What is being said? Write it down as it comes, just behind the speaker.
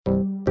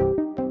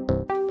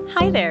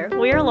Hi there,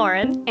 we're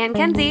Lauren and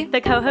Kenzie, the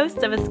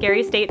co-hosts of A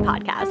Scary State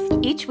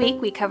podcast. Each week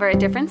we cover a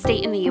different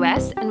state in the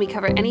U.S. and we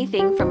cover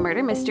anything from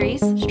murder mysteries,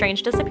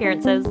 Strange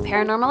disappearances,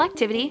 paranormal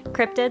activity,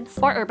 cryptids,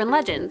 or urban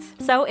legends.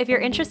 So if you're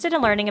interested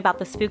in learning about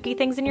the spooky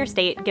things in your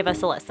state, give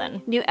us a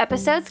listen. New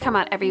episodes come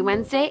out every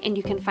Wednesday and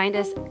you can find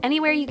us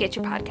anywhere you get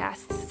your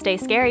podcasts. Stay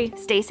scary.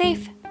 Stay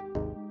safe.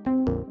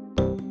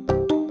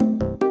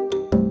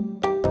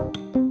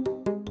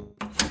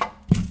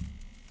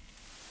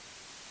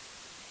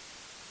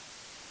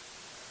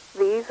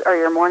 These are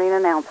your morning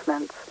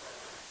announcements.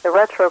 The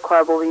Retro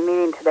Club will be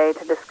meeting today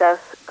to discuss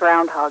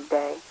Groundhog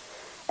Day.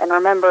 And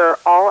remember,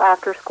 all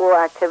after-school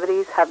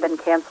activities have been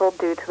canceled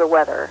due to the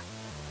weather.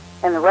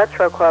 And the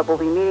Retro Club will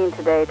be meeting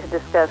today to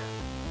discuss...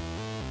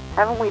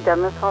 Haven't we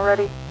done this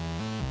already?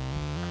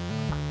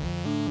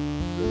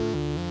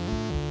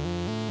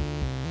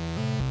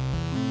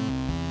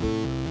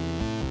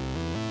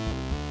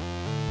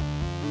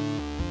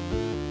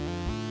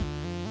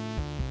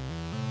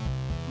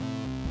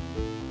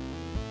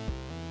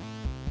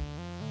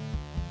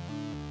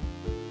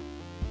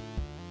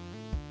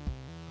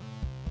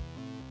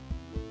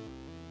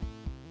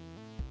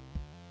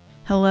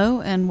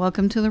 Hello and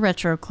welcome to the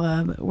Retro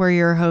Club. We're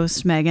your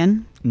hosts,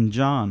 Megan. And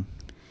John.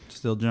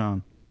 Still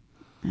John.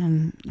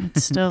 And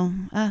it's still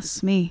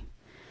us, me.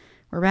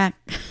 We're back.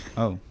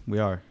 Oh, we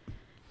are.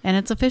 And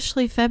it's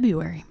officially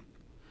February.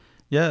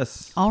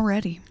 Yes.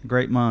 Already.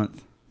 Great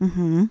month.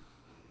 Mm-hmm.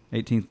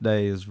 18th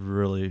day is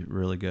really,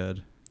 really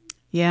good.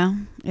 Yeah,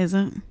 is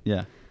it?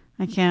 Yeah.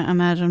 I can't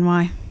imagine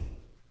why.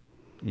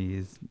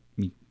 It's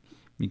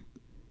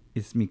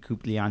mi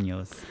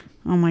cumpleaños.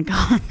 Oh my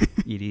God.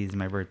 It is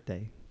my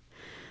birthday.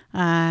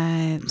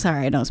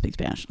 Sorry, I don't speak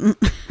Spanish.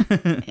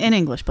 In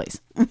English,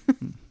 please.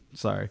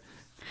 Sorry.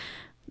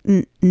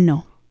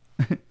 No.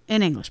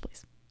 In English,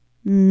 please.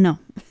 No.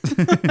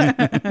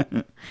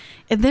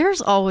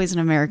 There's always an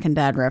American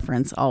Dad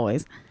reference,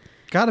 always.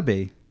 Gotta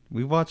be.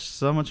 We watched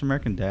so much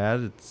American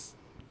Dad, it's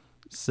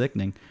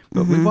sickening.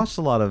 But we watched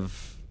a lot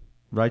of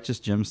Righteous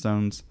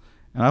Gemstones,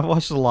 and I've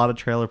watched a lot of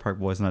Trailer Park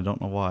Boys, and I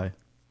don't know why.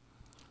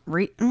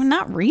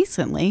 Not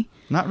recently.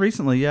 Not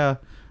recently, yeah.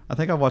 I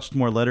think I watched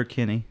more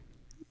Letterkenny.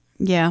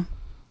 Yeah.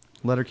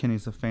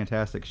 Letterkenny's a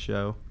fantastic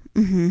show.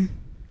 Mm-hmm.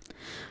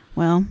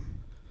 Well,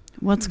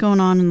 what's going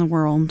on in the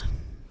world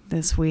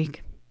this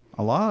week?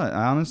 A lot,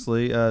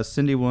 honestly.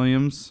 Cindy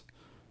Williams,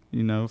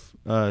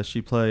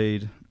 she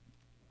played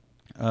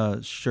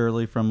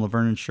Shirley from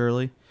Laverne and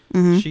Shirley.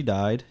 Mm-hmm. She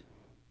died.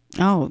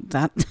 Oh,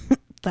 that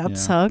Yeah.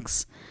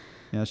 sucks.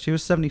 Yeah, she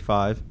was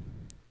 75.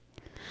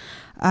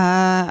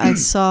 I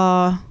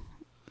saw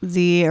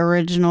the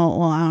original,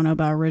 well, I don't know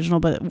about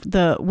original, but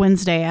the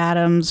Wednesday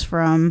Addams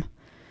from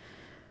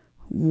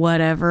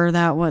whatever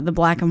that was, the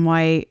black and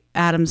white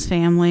Addams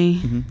Family.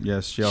 Mm-hmm.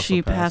 Yes,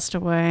 she passed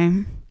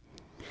away.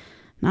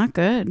 Not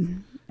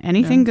good.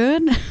 Anything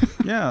good?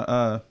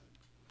 Yeah.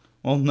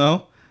 Well,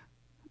 no.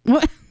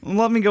 What?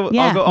 Let me go.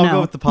 Yeah, I'll no.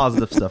 go with the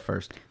positive stuff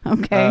first.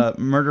 Okay.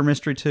 Murder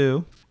Mystery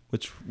 2,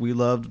 which we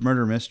loved.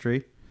 Murder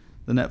Mystery,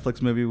 the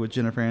Netflix movie with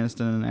Jennifer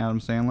Aniston and Adam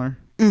Sandler.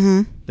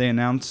 Mm-hmm. They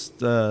announced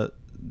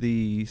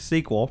the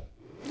sequel.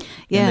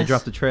 Yes. And they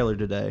dropped the trailer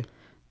today.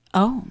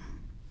 Oh.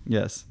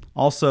 Yes.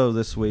 Also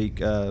this week,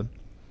 the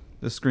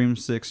Scream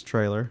 6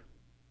 trailer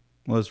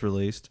was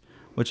released,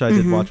 which I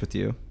did watch with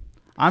you.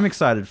 I'm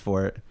excited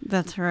for it.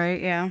 That's right,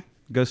 yeah.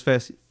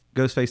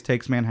 Ghostface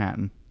takes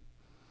Manhattan.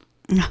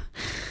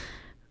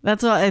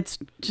 That's all. It's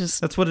just...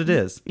 That's what it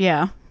is.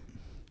 Yeah.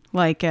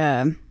 Like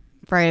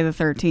Friday the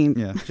 13th.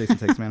 Yeah, Jason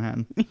takes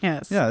Manhattan.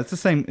 Yes. Yeah, it's the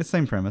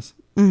same premise.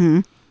 Mm-hmm.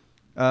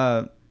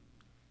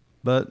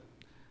 But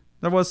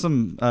there was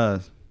some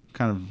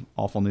kind of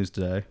awful news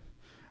today.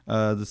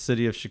 The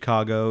city of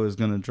Chicago is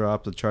going to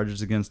drop the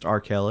charges against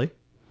R. Kelly.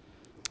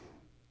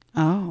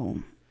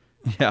 Oh.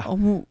 Yeah.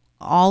 Oh,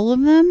 all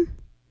of them?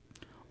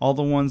 All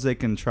the ones they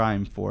can try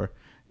him for.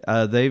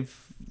 They've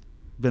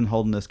been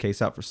holding this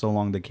case out for so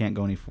long they can't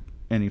go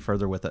any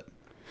further with it.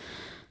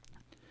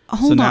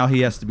 Hold on. Now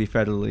he has to be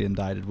federally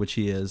indicted, which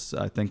he is,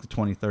 I think, the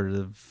 23rd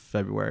of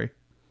February.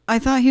 I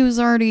thought he was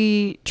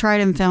already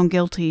tried and found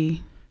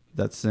guilty.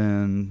 That's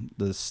in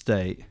the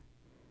state.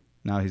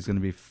 Now he's going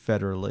to be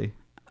federally.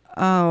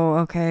 Oh,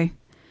 okay.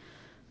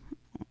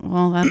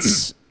 Well,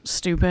 that's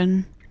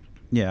stupid.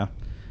 Yeah.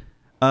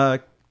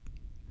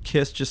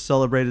 Kiss just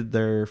celebrated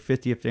their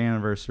 50th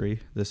anniversary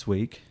this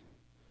week.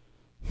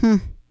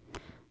 It's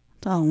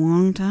a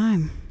long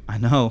time. I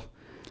know.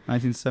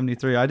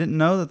 1973. I didn't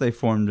know that they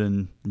formed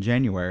in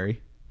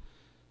January.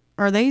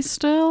 Are they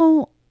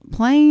still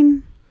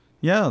playing?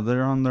 Yeah,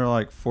 they're on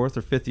their fourth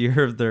or fifth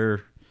year of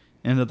their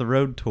end of the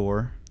road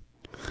tour.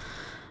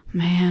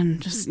 Man,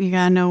 just you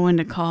gotta know when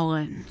to call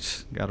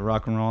it. Got to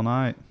rock and roll all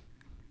night.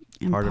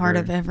 And part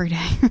of every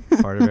day.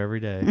 Part of every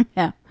day.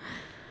 Yeah.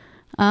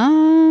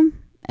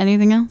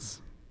 Anything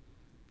else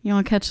you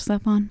want to catch us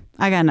up on?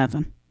 I got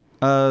nothing.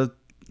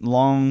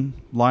 Long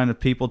line of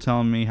people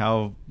telling me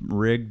how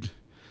rigged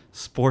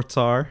sports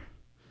are.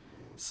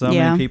 So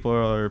many people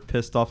are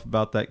pissed off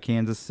about that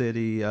Kansas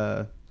City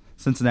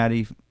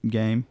Cincinnati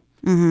game.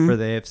 for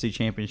the AFC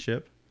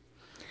Championship,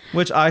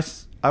 which I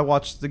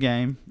watched the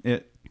game.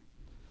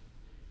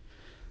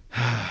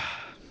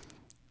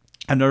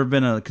 I've never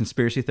been a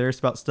conspiracy theorist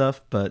about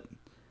stuff, but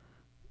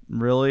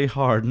really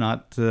hard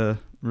not to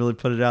really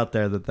put it out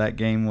there that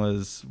game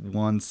was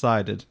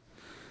one-sided.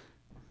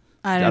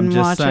 I didn't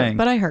watch it,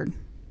 but I heard.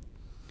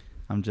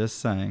 I'm just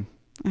saying.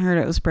 I heard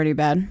it was pretty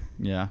bad.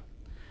 Yeah.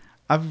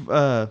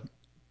 I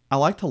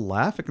like to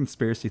laugh at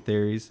conspiracy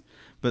theories,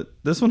 but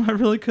this one I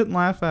really couldn't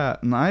laugh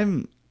at. And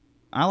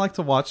I like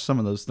to watch some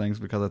of those things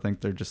because I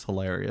think they're just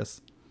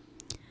hilarious.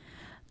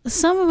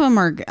 Some of them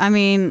are, I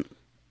mean,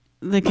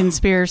 the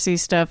conspiracy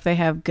stuff, they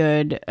have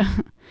good,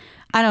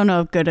 I don't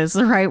know if good is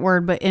the right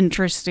word, but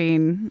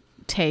interesting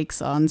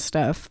takes on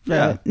stuff.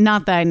 Yeah.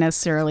 Not that I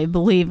necessarily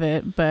believe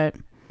it, but.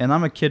 And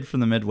I'm a kid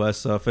from the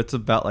Midwest, so if it's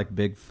about like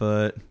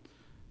Bigfoot,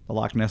 the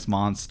Loch Ness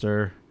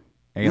Monster,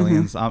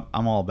 aliens, I'm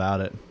all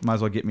about it. Might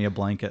as well get me a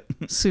blanket.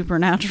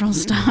 Supernatural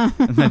stuff.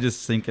 And then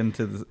just sink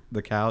into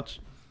the couch.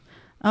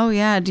 Oh,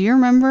 yeah. Do you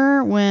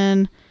remember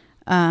when,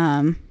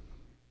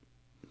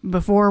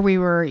 before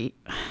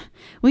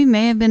we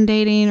may have been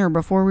dating or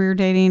before we were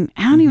dating.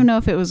 I don't even know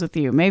if it was with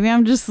you. Maybe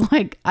I'm just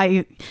like,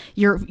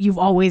 you've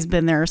always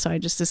been there. So I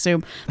just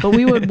assume, but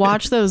we would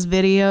watch those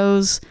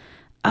videos.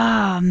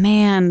 Oh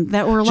man,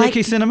 that were like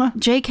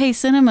JK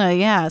Cinema.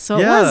 Yeah. So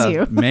it was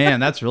you. Man,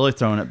 that's really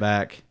throwing it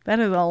back.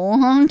 That is a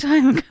long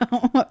time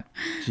ago.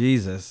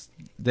 Jesus.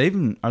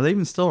 Are they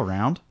even still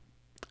around?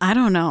 I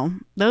don't know.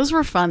 Those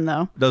were fun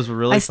though. Those were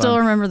really fun. I still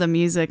remember the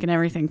music and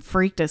everything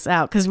freaked us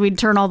out because we'd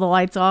turn all the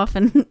lights off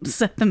and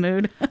set the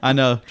mood. I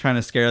know, trying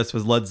to scare us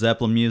with Led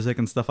Zeppelin music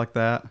and stuff like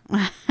that.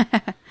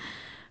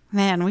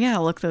 Man, we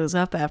gotta look those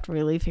up after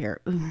we leave here.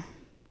 Ooh.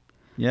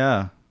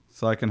 Yeah,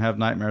 so I can have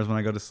nightmares when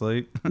I go to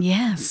sleep.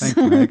 Yes. Thanks,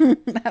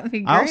 Meg. That'd be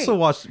great.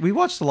 We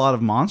watched a lot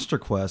of Monster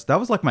Quest. That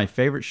was like my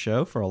favorite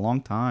show for a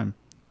long time.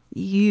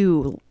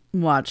 You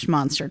watched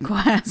Monster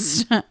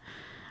Quest.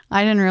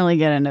 I didn't really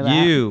get into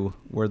that. You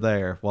were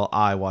there while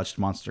I watched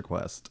Monster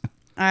Quest.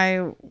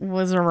 I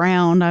was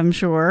around, I'm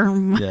sure.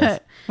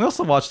 Yes. We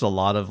also watched a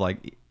lot of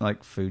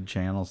like Food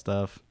Channel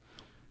stuff.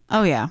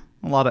 Oh yeah.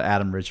 A lot of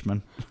Adam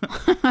Richman.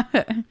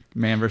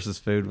 Man vs.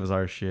 Food was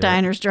our shit.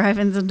 Diners,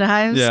 Drive-Ins, and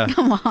Dives. Yeah.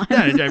 Come on.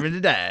 Diners, Drive-Ins,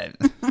 and Dives.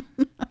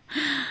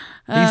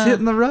 He's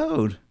hitting the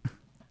road.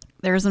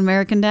 There's an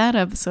American Dad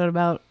episode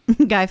about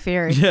Guy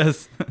Fieri.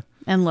 Yes.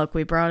 And look,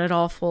 we brought it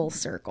all full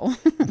circle.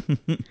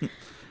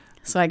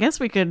 So I guess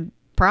we could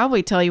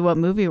probably tell you what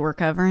movie we're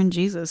covering.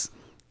 Jesus.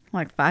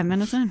 Like 5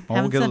 minutes in.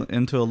 We'll get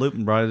into a loop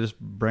and probably just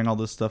bring all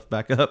this stuff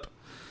back up.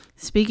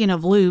 Speaking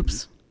of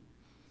loops,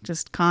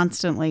 just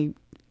constantly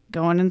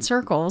going in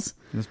circles.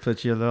 Just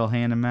put your little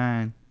hand in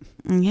mine.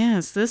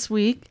 Yes, this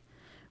week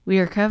we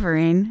are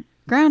covering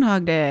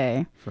Groundhog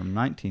Day. From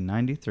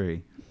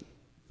 1993.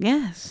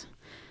 Yes.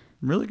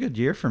 Really good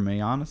year for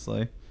me,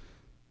 honestly.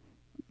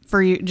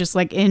 For you, just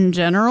like in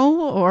general,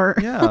 or?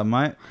 Yeah,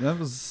 that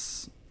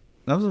was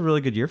a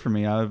really good year for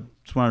me.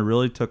 That's when I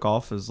really took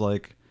off as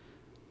like,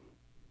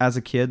 as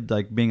a kid,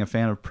 like being a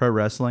fan of pro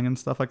wrestling and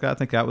stuff like that. I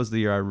think that was the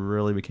year I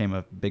really became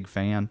a big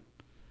fan.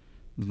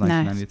 It was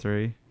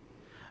 1993. Nice.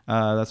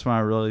 That's when I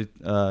really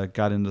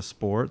got into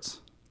sports.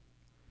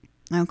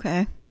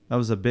 Okay. That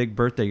was a big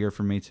birthday year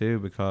for me too,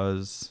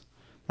 because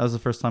that was the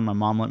first time my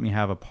mom let me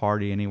have a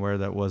party anywhere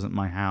that wasn't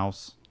my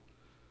house.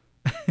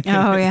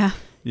 Oh yeah.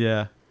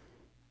 Yeah.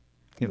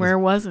 Where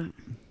was it?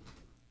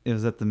 It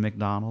was at the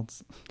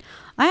McDonald's.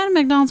 I had a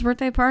McDonald's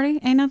birthday party.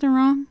 Ain't nothing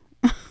wrong.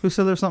 Who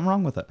said there's something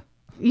wrong with it?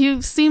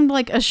 You seemed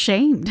like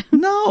ashamed.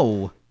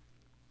 No.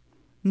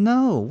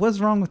 What's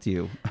wrong with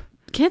you?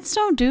 Kids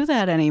don't do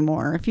that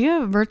anymore. If you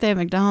have a birthday at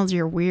McDonald's,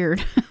 you're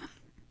weird.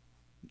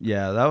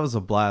 Yeah, that was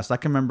a blast. I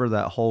can remember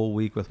that whole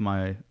week with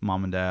my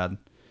mom and dad,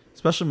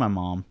 especially my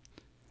mom.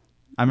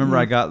 I remember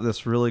I got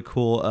this really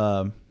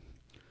cool,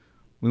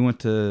 we went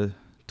to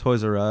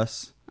Toys R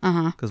Us.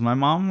 Because my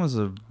mom was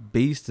a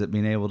beast at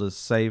being able to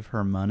save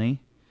her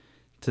money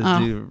to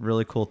do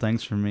really cool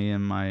things for me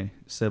and my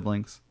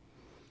siblings.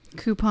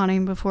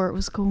 Couponing before it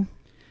was cool.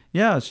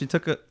 Yeah, she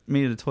took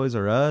me to Toys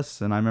R Us,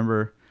 and I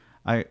remember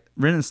Ren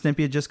and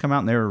Stimpy had just come out,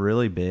 and they were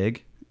really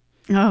big.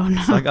 Oh,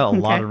 no. So I got a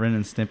lot of Ren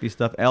and Stimpy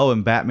stuff.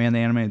 And Batman, the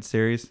animated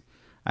series.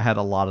 I had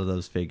a lot of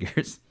those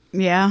figures.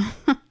 Yeah.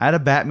 I had a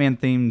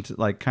Batman-themed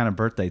like kind of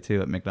birthday,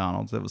 too, at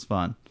McDonald's. It was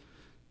fun.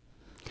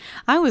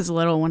 I was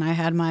little when I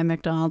had my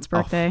McDonald's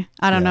birthday.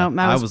 I don't know.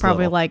 I was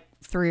probably little. Like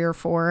 3 or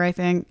 4, I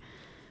think.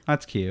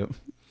 That's cute.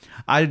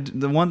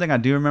 The one thing I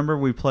do remember,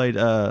 we played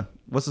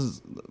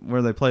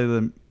where they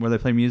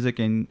play music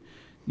and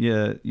you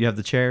have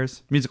the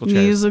chairs, musical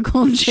chairs.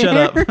 Shut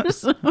up.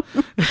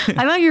 I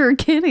thought you were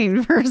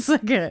kidding for a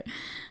second.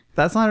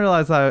 That's when I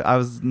realized I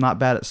was not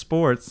bad at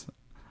sports.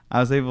 I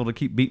was able to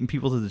keep beating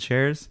people to the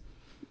chairs.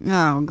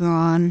 Oh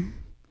God.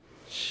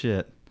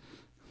 Shit.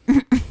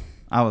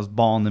 I was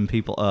balling them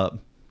people up.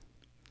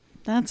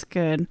 That's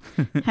good.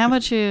 How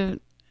about you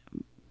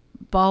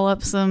ball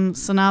up some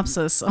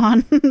synopsis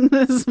on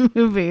this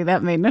movie?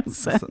 That made no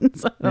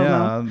sense. I don't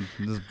know.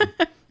 Just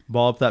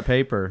ball up that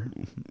paper,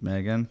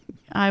 Megan.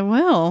 I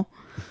will.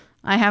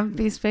 I have a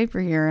piece of paper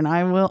here, and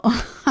I'll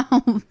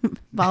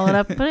ball it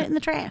up and put it in the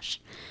trash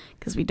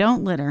because we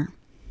don't litter.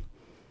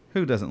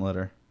 Who doesn't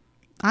litter?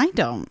 I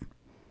don't.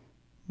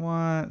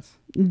 What?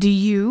 Do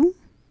you?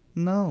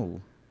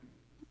 No.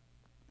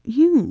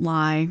 You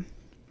lie.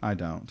 I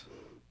don't.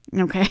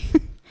 Okay.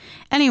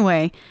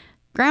 Anyway,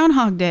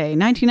 Groundhog Day,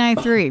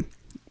 1993.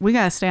 We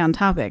got to stay on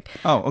topic.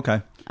 Oh,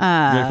 okay. You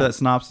ready for that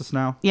synopsis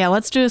now? Yeah,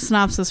 let's do a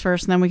synopsis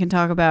first, and then we can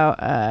talk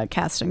about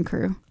cast and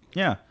crew.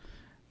 Yeah.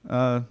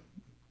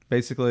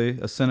 Basically,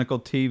 a cynical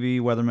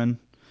TV weatherman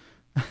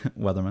Why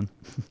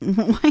do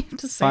you have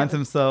to say finds that?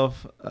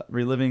 himself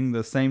reliving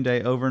the same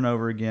day over and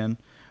over again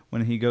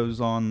when he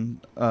goes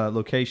on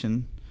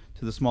location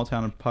to the small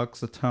town of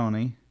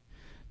Puxatawny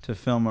to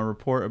film a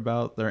report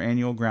about their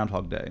annual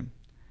Groundhog Day.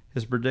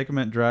 His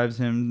predicament drives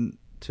him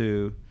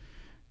to,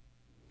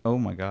 oh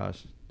my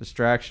gosh,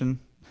 distraction,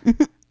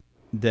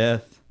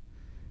 death,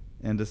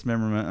 and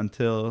dismemberment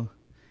until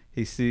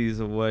he sees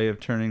a way of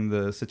turning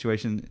the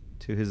situation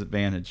to his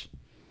advantage.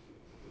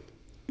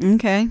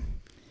 Okay.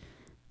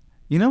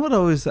 You know what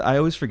I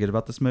always forget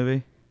about this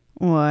movie?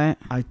 What?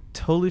 I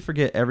totally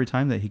forget every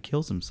time that he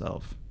kills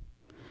himself.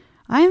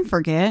 I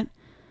forget.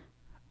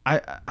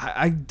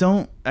 I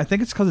don't. I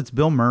think it's because it's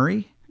Bill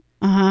Murray.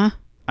 Uh-huh.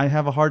 I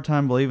have a hard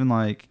time believing,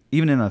 like,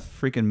 even in a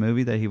freaking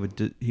movie that he would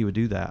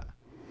do that.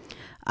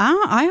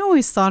 I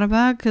always thought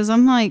about it because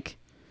I'm like,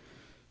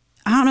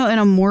 I don't know, in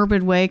a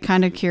morbid way,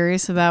 kind of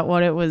curious about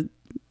what it was,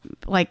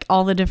 like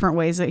all the different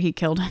ways that he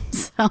killed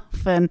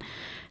himself and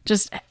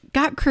just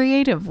got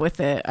creative with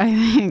it, I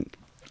think.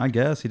 I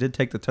guess he did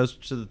take the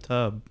toaster to the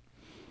tub.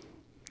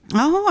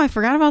 Oh, I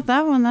forgot about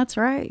that one. That's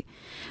right.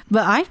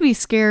 But I'd be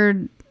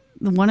scared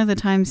one of the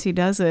times he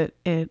does it,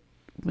 it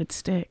would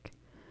stick.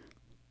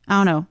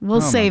 I don't know. We'll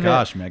save it. Oh my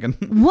gosh, Megan.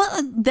 What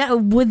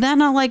would that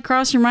not like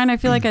cross your mind? I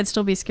feel like I'd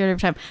still be scared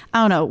every time.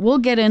 I don't know. We'll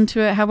get into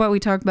it. How about we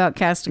talk about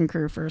cast and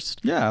crew first?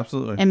 Yeah,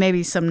 absolutely. And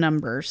maybe some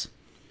numbers.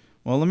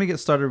 Well, let me get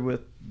started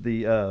with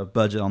the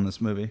budget on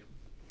this movie.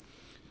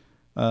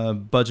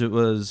 Budget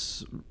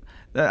was,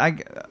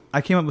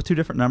 I came up with two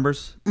different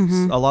numbers.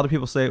 Mm-hmm. A lot of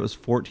people say it was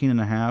 14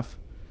 and a half.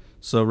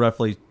 So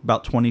roughly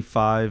about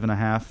 25 and a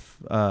half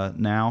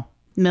now.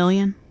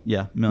 Million?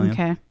 Yeah, million.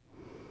 Okay.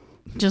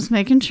 Just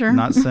making sure.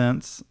 Not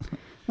cents.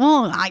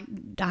 Well,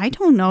 I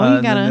don't know.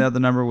 You gotta. The other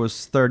number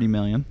was 30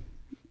 million.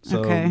 So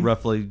Okay.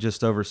 roughly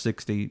just over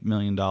 $60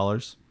 million.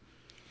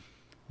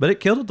 But it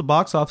killed at the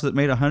box office. It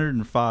made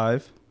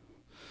 105.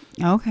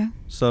 Okay.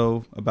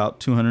 So about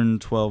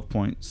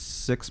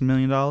 $212.6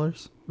 million,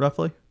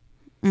 roughly.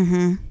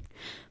 Mm-hmm.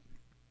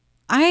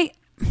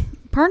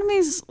 Part of me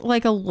is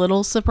like a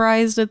little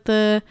surprised at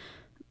the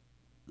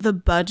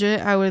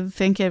budget. I would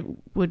think it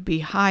would be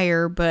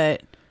higher,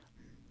 but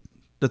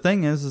The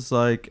thing is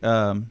like,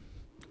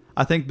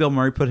 I think Bill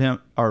Murray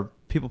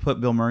people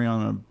put Bill Murray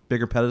on a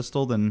bigger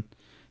pedestal than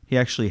he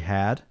actually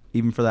had,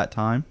 even for that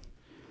time.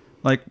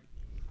 Like,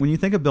 when you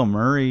think of Bill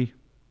Murray,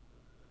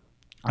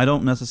 I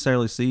don't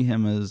necessarily see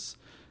him as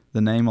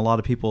the name a lot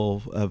of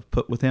people have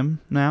put with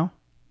him now.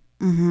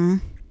 mm-hmm.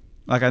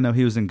 Like, I know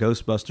he was in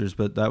Ghostbusters,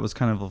 but that was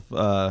kind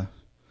of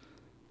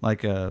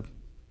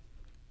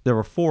there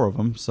were 4 of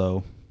them,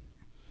 so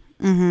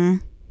Mm-hmm.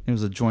 it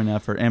was a joint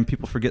effort. And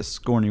people forget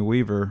Sigourney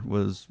Weaver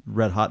was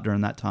red hot during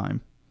that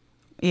time.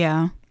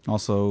 Yeah.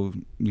 Also,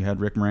 you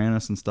had Rick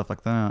Moranis and stuff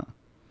like that.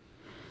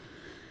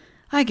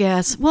 I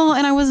guess. Well,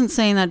 and I wasn't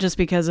saying that just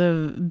because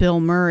of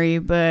Bill Murray,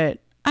 but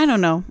I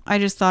don't know. I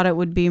just thought it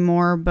would be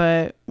more,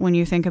 but when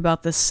you think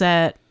about the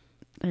set,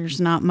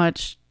 there's not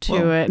much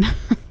to it.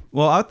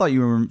 Well, I thought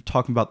you were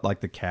talking about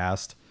like the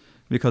cast,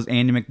 because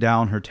Andie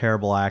MacDowell, her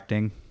terrible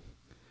acting,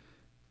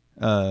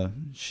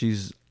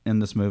 she's in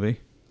this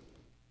movie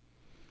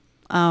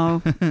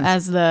Oh,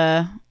 as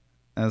the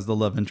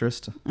love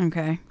interest.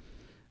 Okay.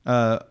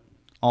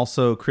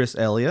 Also, Chris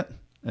Elliott,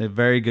 a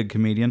very good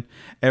comedian.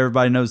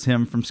 Everybody knows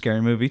him from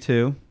Scary Movie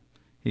 2.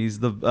 He's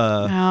the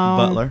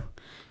butler.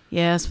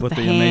 Yes, with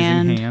the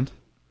amazing hand. hand.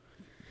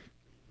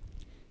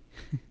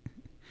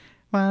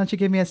 Why don't you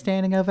give me a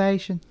standing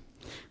ovation?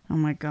 Oh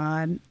my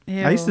God.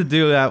 Ew. I used to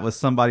do that with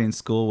somebody in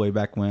school way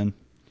back when.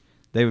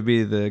 They would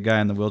be the guy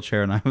in the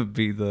wheelchair, and I would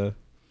be the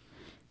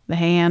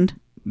hand.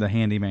 The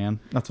handyman.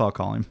 That's what I'll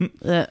call him.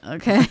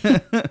 Okay.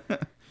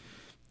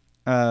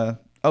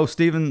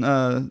 Stephen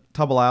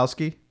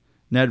Tobolowsky,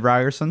 Ned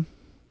Ryerson,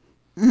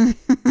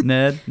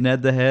 Ned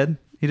the Head.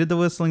 He did the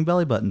whistling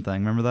belly button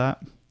thing. Remember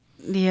that?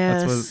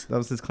 Yes. That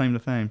was his claim to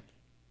fame.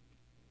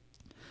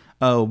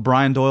 Oh,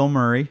 Brian Doyle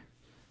Murray,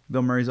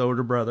 Bill Murray's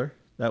older brother,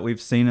 that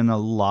we've seen in a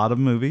lot of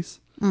movies,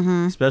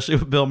 especially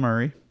with Bill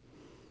Murray.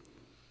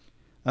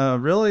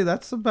 Really,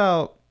 that's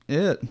about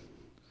it.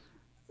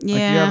 Yeah.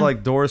 Like, you have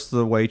like Doris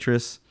the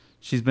waitress.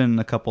 She's been in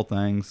a couple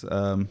things.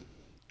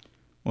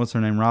 What's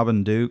her name?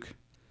 Robin Duke.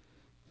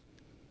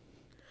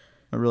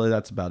 But really,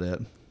 that's about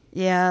it.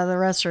 Yeah, the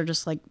rest are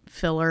just like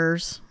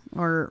fillers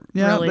or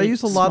Yeah, really they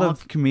use a lot small-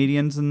 of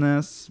comedians in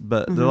this,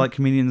 but they're like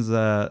comedians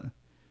that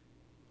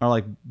are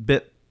like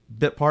bit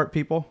part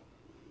people.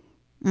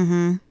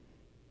 Mm-hmm.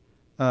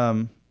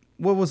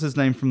 What was his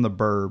name from The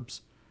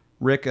Burbs?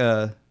 Rick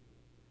Duckerman.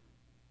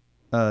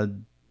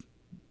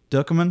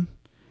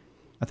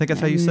 I think that's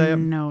how you say it.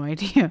 No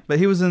idea. But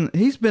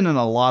he's been in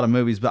a lot of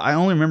movies, but I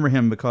only remember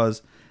him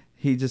because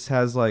he just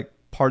has like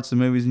parts of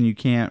movies and you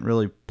can't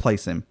really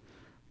place him.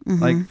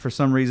 Like for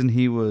some reason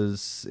he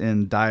was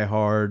in Die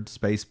Hard,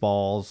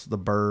 Spaceballs, The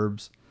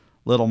Burbs,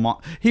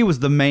 he was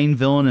the main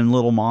villain in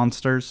Little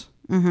Monsters.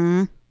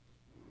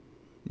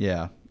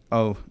 Yeah.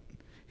 Oh,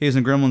 he was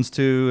in Gremlins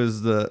 2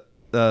 as the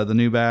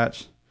new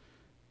batch,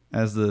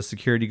 as the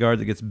security guard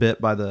that gets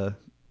bit by the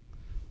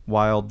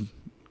wild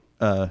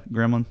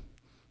gremlin,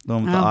 the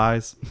one with the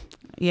eyes.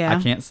 Yeah.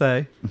 I can't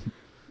say. You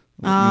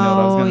know what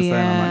I was going to say,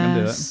 and I'm not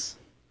going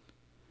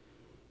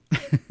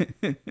to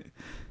do it.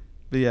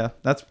 But yeah,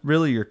 that's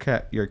really your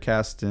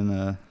cast in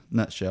a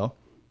nutshell.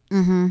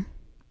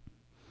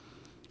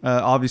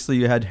 Obviously,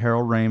 you had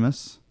Harold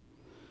Ramis,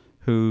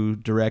 who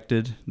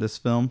directed this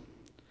film.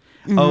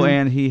 Oh,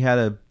 and he had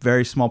a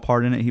very small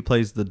part in it. He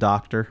plays the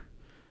doctor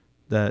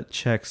that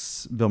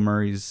checks Bill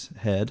Murray's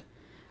head.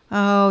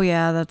 Oh,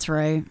 yeah, that's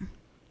right.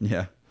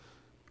 Yeah.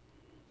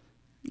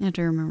 I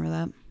do remember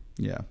that.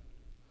 Yeah.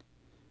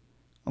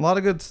 A lot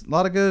of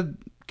good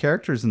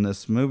characters in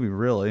this movie,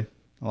 really.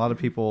 A lot of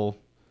people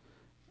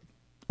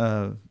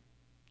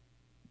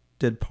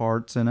did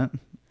parts in it.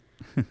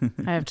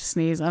 I have to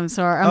sneeze. I'm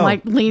sorry. I'm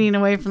like leaning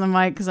away from the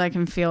mic because I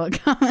can feel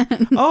it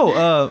coming.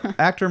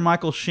 Actor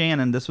Michael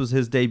Shannon. This was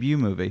his debut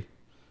movie.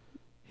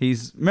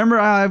 Remember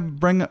I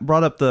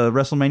brought up the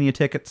WrestleMania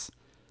tickets?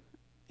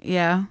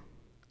 Yeah.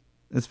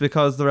 It's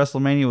because the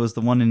WrestleMania was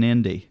the one in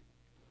Indy.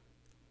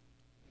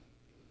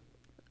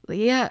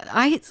 Yeah,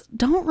 I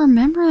don't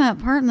remember that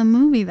part in the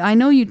movie. I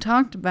know you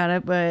talked about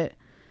it, but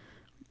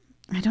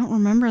I don't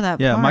remember that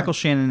part. Yeah, Michael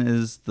Shannon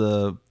is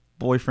the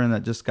boyfriend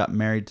that just got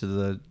married to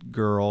the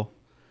girl,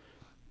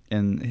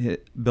 and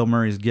Bill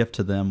Murray's gift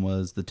to them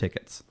was the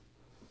tickets.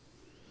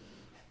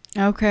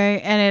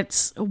 Okay, and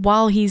it's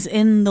while he's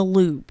in the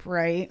loop,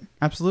 right?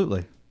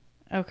 Absolutely.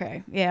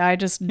 Okay, yeah, I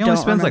just He only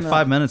spends like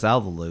 5 minutes out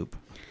of the loop.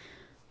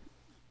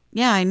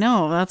 Yeah, I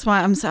know. That's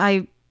why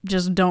I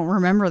just don't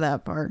remember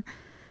that part.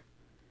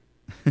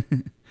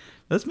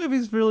 This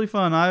movie's really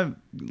fun. I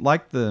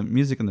like the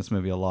music in this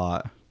movie a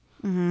lot.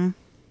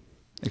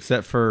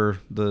 Except for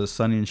the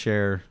Sonny and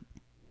Cher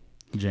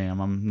jam.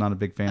 I'm not a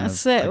big fan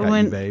of I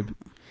Got You, Babe.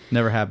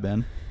 Never have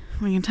been.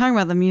 We can talk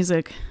about the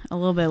music a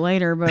little bit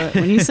later, but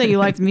when you say you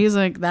like the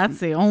music, that's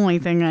the only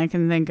thing I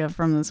can think of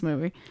from this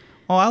movie.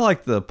 Oh, I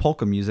like the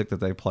polka music that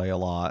they play a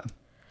lot.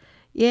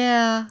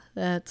 Yeah,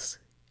 that's...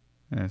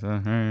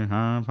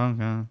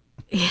 Yeah.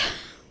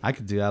 I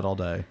could do that all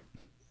day.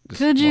 Just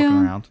could you?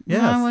 Around.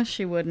 Yes. No, I wish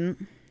you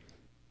wouldn't.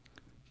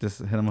 Just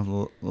hit them with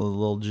a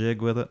little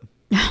jig with it.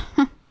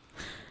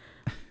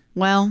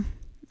 Well,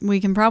 we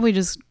can probably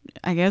just,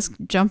 I guess,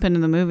 jump into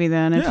the movie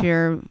then if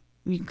you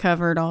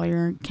covered all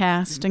your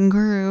cast and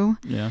crew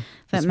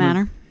that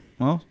matter.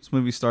 This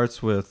movie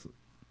starts with,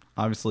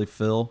 obviously,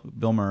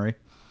 Bill Murray.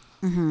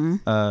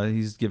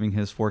 He's giving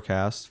his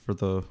forecast for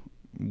the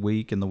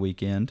week and the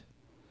weekend.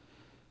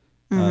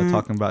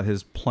 Talking about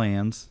his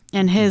plans.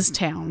 In his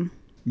town.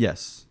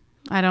 Yes.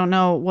 I don't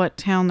know what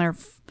town they're...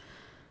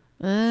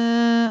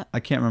 I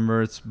can't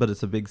remember, but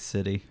it's a big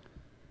city.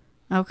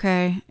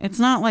 Okay. It's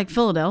not like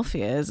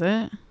Philadelphia, is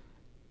it?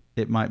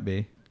 It might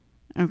be.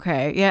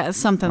 Okay. Yeah, it's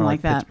something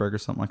like that. Pittsburgh or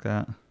something like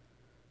that.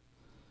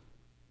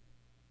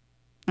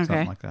 Okay.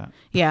 Something like that.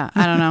 Yeah,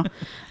 I don't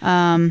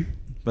know.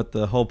 But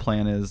the whole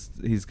plan is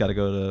he's got to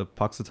go to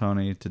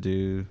Puxatawny to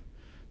do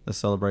the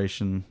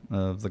celebration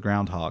of the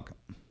Groundhog.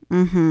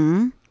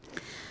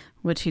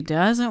 Which he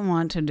doesn't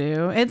want to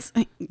do.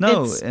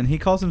 And he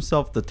calls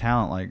himself the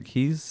talent. Like,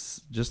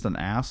 he's just an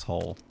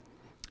asshole.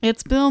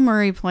 It's Bill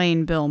Murray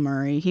playing Bill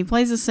Murray. He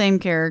plays the same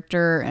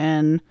character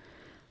in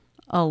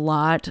a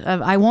lot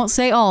of, I won't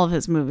say all of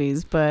his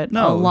movies, but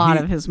a lot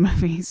of his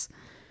movies.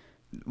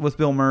 With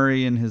Bill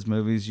Murray in his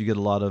movies, you get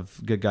a lot of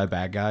good guy,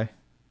 bad guy.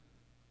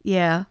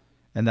 Yeah.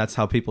 And that's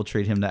how people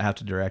treat him that have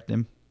to direct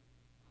him.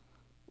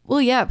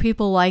 Well, yeah,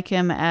 people like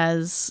him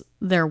as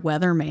their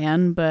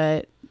weatherman,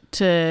 but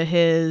to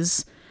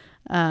his...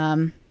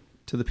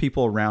 to the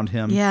people around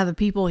him. Yeah, the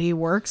people he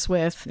works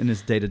with. In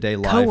his day-to-day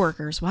life.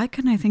 Coworkers. Why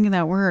couldn't I think of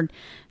that word?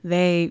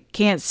 They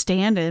can't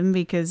stand him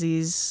because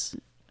he's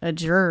a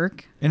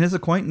jerk. And his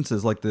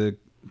acquaintances, like the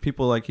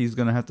people like he's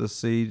going to have to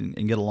see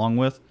and get along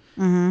with,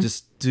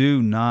 just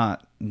do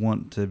not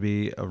want to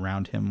be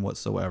around him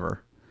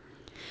whatsoever.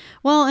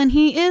 Well, and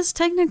he is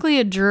technically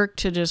a jerk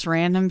to just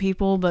random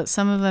people, but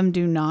some of them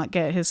do not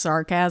get his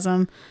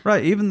sarcasm.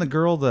 Right. Even the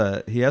girl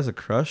that he has a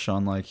crush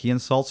on, like, he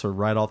insults her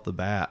right off the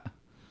bat.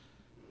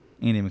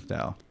 Annie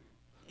McDowell.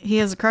 He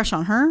has a crush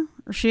on her,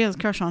 or she has a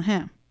crush on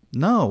him?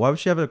 No. Why would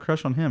she have a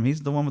crush on him?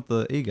 He's the one with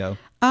the ego.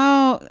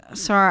 Oh,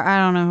 sorry. I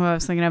don't know who I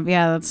was thinking of.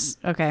 Yeah, that's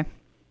okay.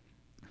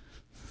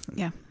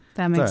 Yeah,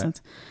 that makes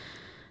sense.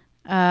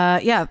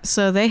 Yeah,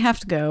 so they have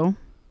to go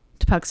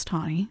to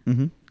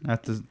Puxatawny.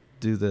 Have to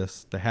do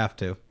this. They have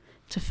to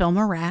film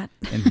a rat.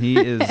 And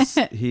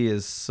he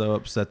is so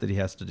upset that he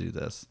has to do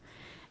this.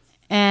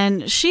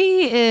 And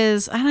she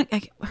is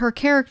her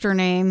character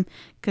name,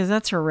 because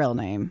that's her real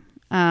name.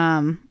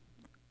 Man,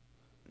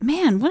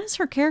 what is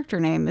her character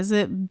name? Is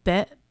it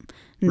Bet?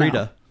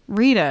 No.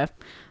 Rita.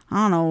 I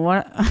don't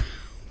know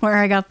where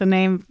I got the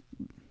name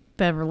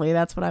Beverly.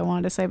 That's what I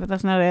wanted to say, but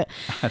that's not it.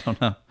 I don't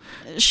know.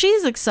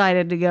 She's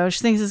excited to go. She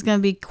thinks it's going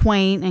to be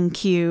quaint and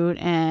cute,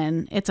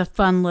 and it's a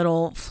fun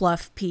little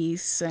fluff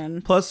piece.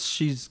 And plus,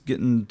 she's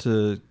getting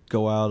to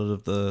go out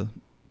of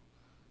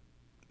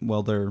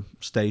their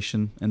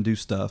station and do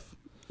stuff.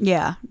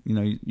 Yeah. You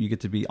know, you get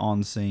to be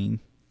on scene.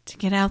 To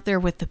get out there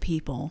with the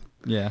people.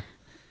 Yeah.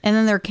 And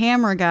then their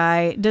camera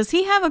guy, does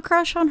he have a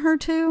crush on her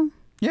too?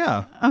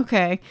 Yeah.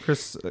 Okay.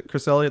 Chris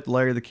Elliott,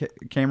 Larry the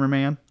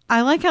cameraman.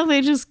 I like how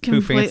they just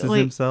completely... Who fancies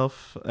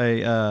himself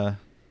a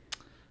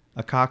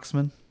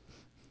coxman.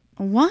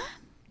 What?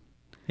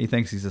 He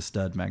thinks he's a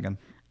stud, Megan.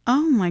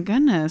 Oh my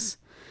goodness.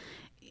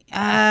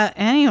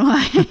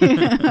 Anyway.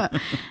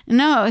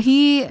 No,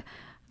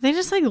 they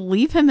just like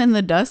leave him in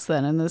the dust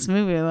then in this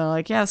movie. They're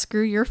like, yeah,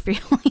 screw your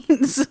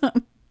feelings.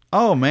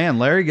 Oh man,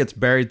 Larry gets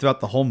buried throughout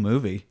the whole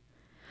movie.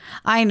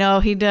 I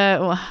know he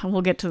does. Well,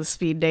 we'll get to the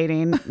speed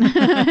dating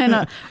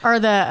or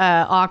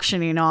the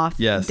auctioning off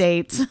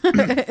dates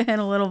in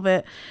a little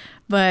bit.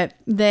 But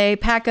they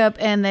pack up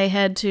and they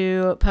head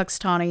to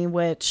Puxtawney,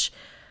 which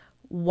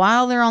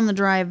while they're on the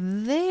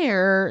drive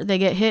there, they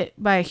get hit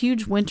by a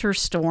huge winter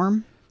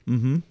storm.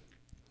 Mm-hmm.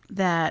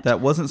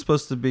 That wasn't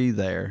supposed to be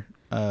there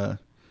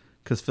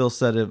because Phil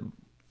said it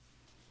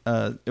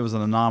was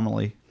an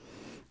anomaly.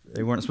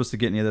 They weren't supposed to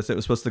get any of this. It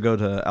was supposed to go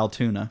to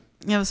Altoona.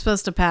 It was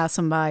supposed to pass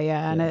them by,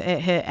 and it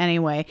hit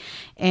anyway.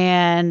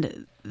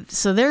 And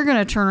so they're going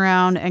to turn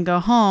around and go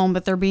home,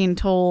 but they're being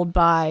told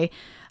by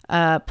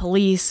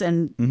police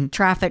and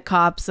traffic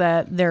cops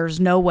that there's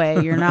no way.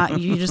 You're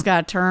not. You just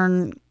got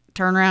to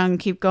turn around and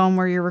keep going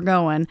where you were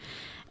going.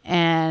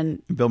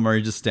 And Bill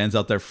Murray just stands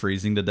out there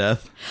freezing to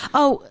death.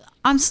 Oh,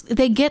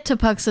 they get to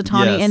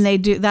Puxtawney and they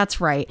do.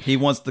 That's right. He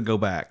wants to go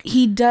back.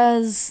 He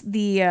does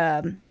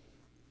the.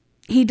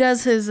 He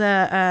does his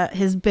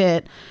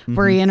bit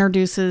where he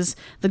introduces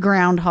the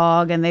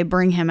groundhog and they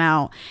bring him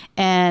out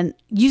and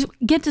you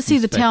get to see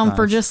the town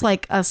for just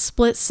like a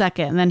split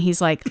second. And then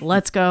he's like,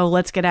 let's go,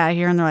 let's get out of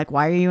here. And they're like,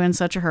 why are you in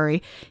such a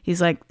hurry?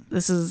 He's like,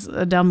 this is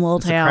a dumb little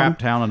town. It's a crap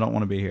town. I don't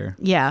want to be here.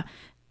 Yeah.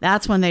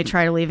 That's when they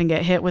try to leave and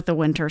get hit with the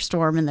winter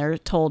storm. And they're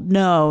told,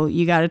 no,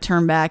 you got to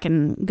turn back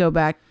and go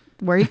back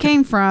where you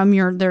came from.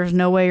 There's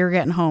no way you're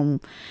getting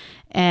home.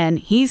 And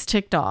he's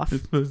ticked off.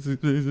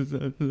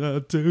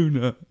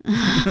 Tuna.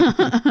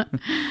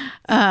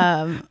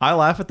 I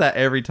laugh at that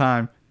every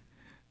time.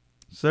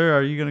 Sir,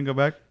 are you going to go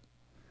back?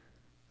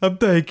 I'm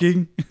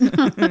taking.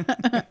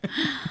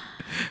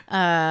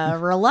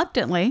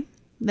 Reluctantly,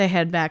 they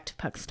head back to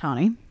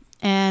Puxtawney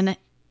and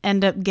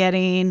end up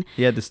getting...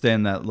 He had to stay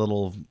in that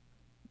little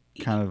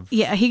kind of...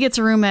 Yeah, he gets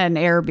a room at an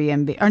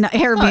Airbnb. Or not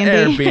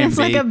Airbnb. It's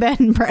like a bed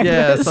and breakfast.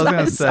 Yes, I was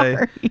going to say.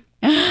 Sorry.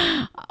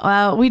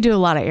 Well, we do a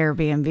lot of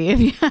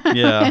Airbnb.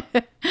 Yeah.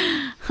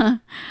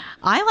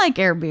 I like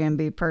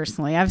Airbnb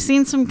personally. I've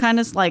seen some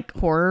kind of like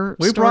horror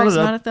stories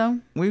about it though.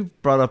 We've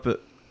brought up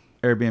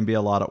Airbnb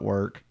a lot at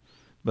work.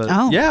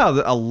 But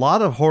yeah, a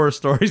lot of horror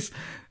stories.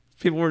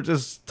 People were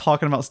just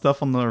talking about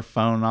stuff on their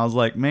phone. And I was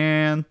like,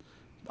 man,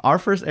 our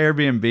first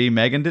Airbnb,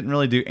 Megan didn't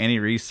really do any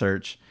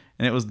research.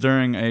 And it was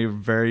during a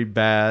very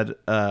bad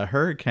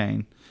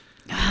hurricane.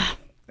 And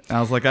I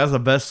was like, that was the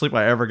best sleep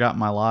I ever got in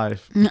my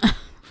life.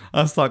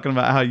 I was talking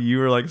about how you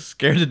were like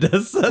scared to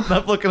death sitting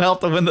up looking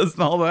out the windows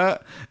and all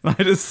that. And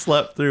I just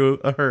slept through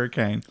a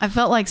hurricane. I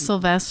felt like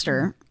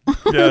Sylvester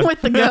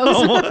with the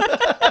ghost.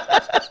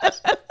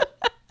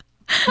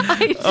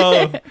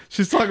 Oh,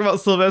 she's talking about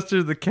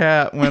Sylvester the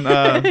cat when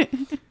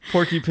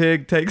Porky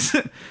Pig takes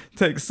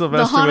Sylvester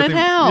the haunted with him.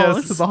 House.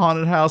 Yes, it's the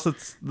haunted house.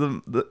 It's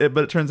but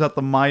it turns out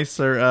the mice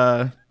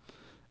are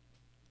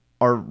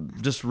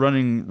just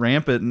running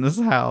rampant in this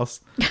house.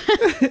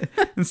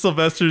 And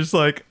Sylvester's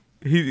like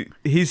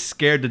he's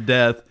scared to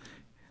death.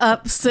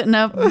 Sitting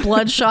up,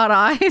 bloodshot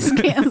eyes,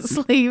 can't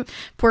sleep.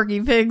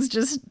 Porky Pig's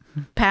just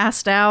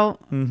passed out.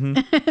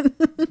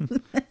 Mm-hmm.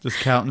 Just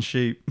counting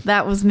sheep.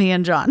 That was me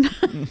and John.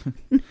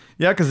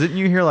 Yeah, because didn't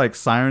you hear like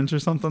sirens or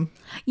something?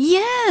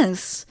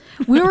 Yes.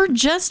 We were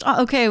just...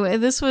 Okay,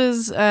 this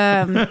was...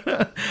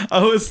 I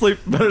was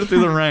sleeping better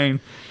through the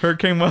rain.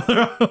 Hurricane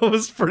weather, I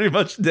was pretty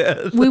much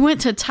dead. We went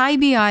to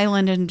Tybee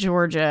Island in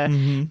Georgia,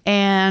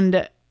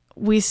 and...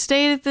 we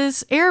stayed at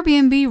this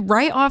Airbnb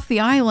right off the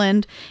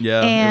island.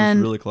 Yeah, and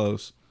it was really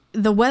close.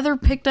 The weather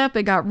picked up.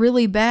 It got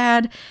really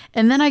bad.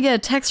 And then I get a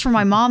text from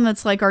my mom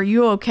that's like, are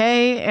you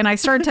okay? And I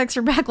started texting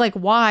her back like,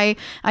 why?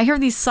 I hear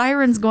these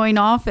sirens going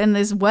off and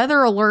these weather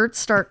alerts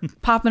start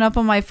popping up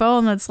on my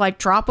phone that's like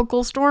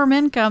tropical storm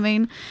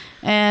incoming.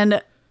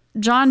 And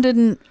John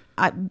did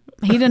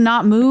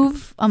not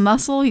move a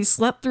muscle. He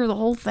slept through the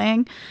whole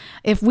thing.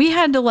 If we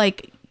had to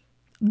like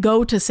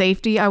go to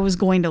safety, I was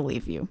going to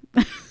leave you.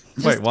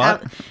 Wait,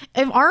 what?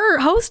 If our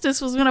hostess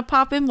was going to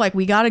pop in like,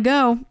 we got to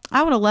go,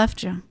 I would have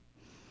left you.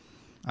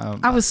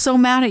 I was so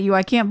mad at you.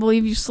 I can't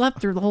believe you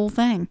slept through the whole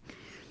thing.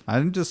 I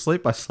didn't just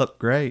sleep. I slept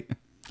great.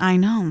 I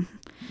know.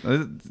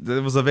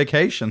 It was a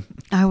vacation.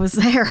 I was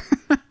there.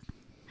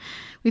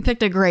 We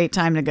picked a great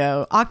time to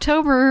go.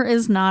 October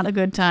is not a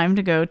good time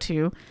to go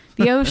to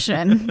the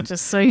ocean,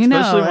 just so you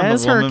know,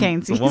 as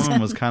hurricane season. The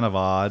woman was kind of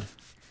odd.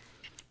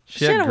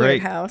 She had a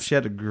weird house. She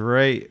had a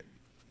great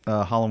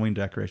Halloween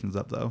decorations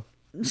up, though.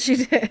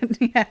 She did,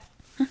 yeah.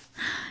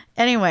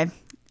 Anyway,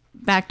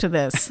 back to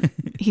this.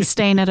 He's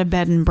staying at a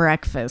bed and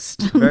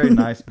breakfast. Very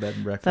nice bed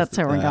and breakfast. That's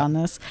how we're on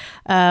this.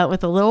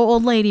 With a little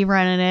old lady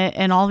running it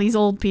and all these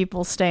old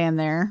people staying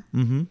there.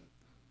 Mm-hmm.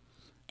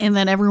 And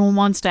then everyone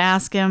wants to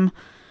ask him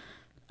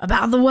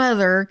about the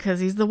weather because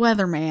he's the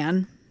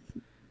weatherman.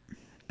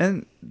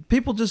 And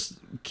people just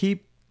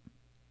keep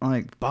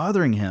like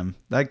bothering him.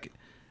 Like,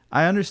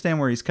 I understand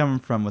where he's coming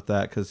from with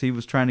that because he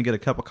was trying to get a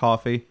cup of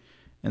coffee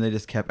and they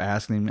just kept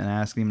asking him and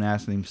asking him and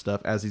asking him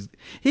stuff as he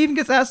even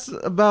gets asked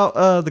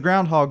about the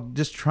groundhog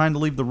just trying to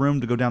leave the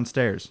room to go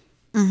downstairs.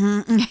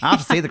 Mm-hmm. I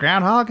have to see the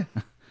groundhog.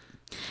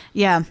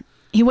 Yeah.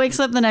 He wakes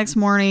up the next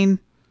morning.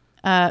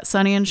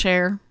 Sonny and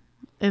Cher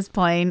is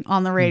playing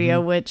on the radio,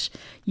 which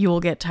you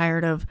will get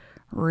tired of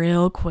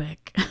real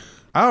quick.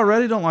 I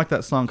already don't like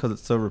that song because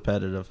it's so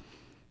repetitive.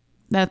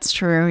 That's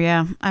true,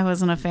 yeah. I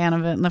wasn't a fan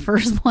of it in the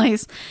first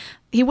place.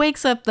 He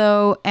wakes up,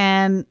 though,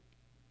 and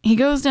he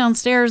goes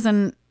downstairs,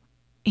 and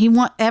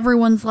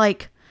everyone's,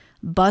 like,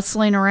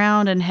 bustling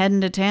around and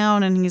heading to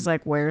town, and he's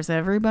like, where's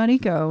everybody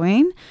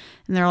going?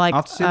 And they're like,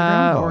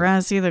 we're going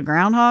to see the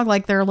groundhog.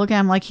 Like, they're looking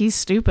at him like he's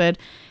stupid.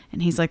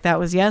 And he's like, that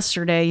was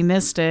yesterday. You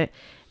missed it.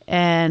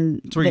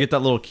 And that's where you get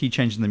that little key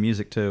change in the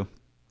music, too.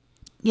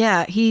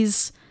 Yeah,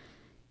 he's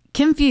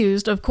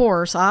confused, of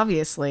course,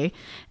 obviously.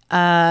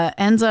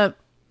 Ends up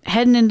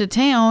heading into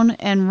town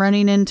and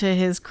running into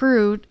his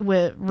crew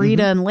with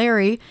Rita and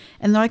Larry.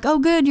 And they're like, oh,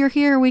 good, you're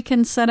here. We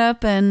can set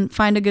up and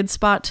find a good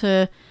spot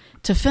to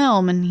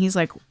film. And he's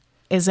like,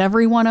 is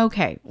everyone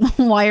okay?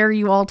 Why are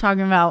you all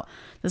talking about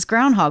this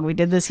groundhog? We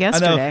did this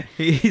yesterday. I know.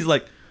 He's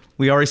like,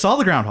 we already saw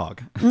the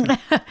groundhog.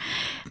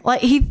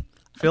 Like he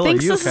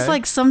thinks this is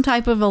like some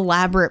type of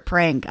elaborate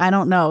prank. I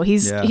don't know.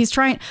 He's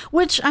trying,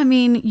 which, I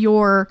mean,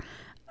 your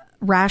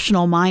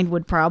rational mind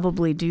would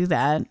probably do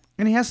that.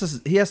 And he has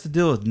to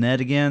deal with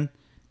Ned again.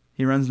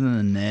 He runs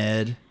into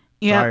Ned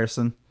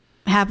Ryerson.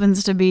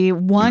 Happens to be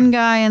one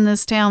guy in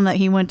this town that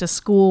he went to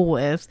school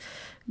with.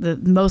 The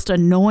most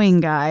annoying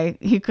guy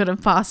he could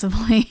have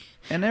possibly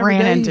and every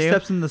ran day into. He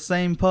steps in the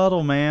same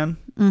puddle, man.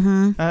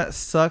 Mm-hmm. That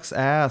sucks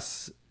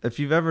ass. If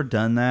you've ever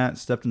done that,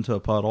 stepped into a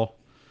puddle,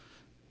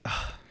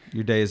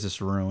 your day is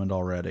just ruined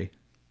already.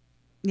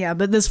 Yeah,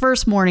 but this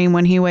first morning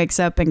when he wakes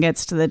up and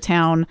gets to the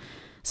town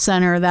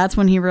center, that's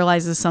when he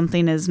realizes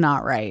something is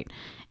not right.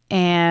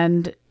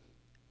 And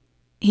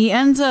he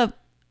ends up,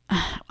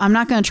 I'm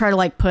not going to try to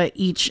like put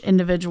each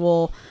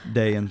individual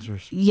day in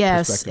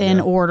perspective, in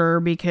order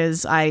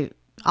because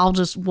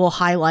we'll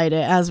highlight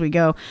it as we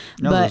go.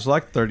 No, but there's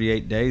like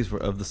 38 days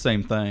of the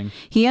same thing.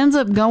 He ends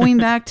up going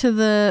back to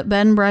the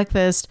bed and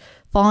breakfast,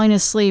 falling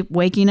asleep,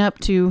 waking up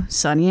to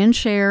Sonny and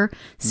Cher,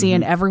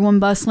 seeing everyone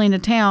bustling to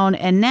town.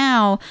 And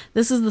now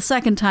this is the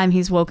second time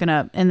he's woken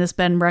up in this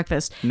bed and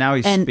breakfast. Now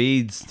he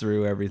speeds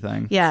through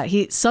everything. Yeah,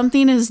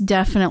 something is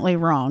definitely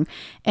wrong.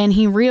 And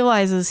he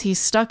realizes he's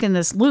stuck in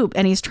this loop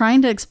and he's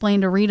trying to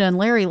explain to Rita and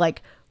Larry,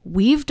 like,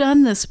 we've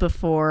done this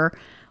before.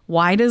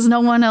 Why does no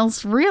one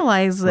else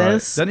realize this? Right.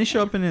 Doesn't he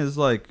show up in his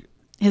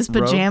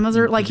pajamas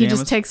or like he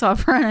just takes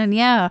off running?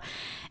 Yeah.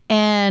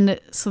 And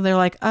so they're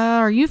like,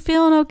 are you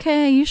feeling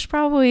okay? You should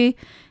probably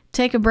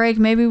take a break.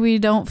 Maybe we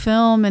don't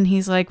film. And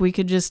he's like, we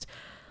could just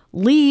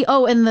leave.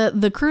 Oh, and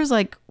the crew's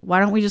like, why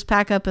don't we just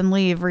pack up and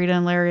leave? Rita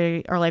and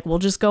Larry are like, we'll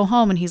just go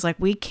home. And he's like,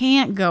 we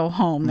can't go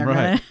home. They're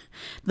gonna,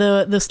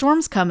 the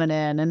storm's coming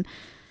in. And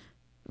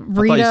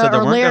Rita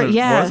or Larry,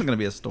 there wasn't going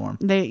to be a storm.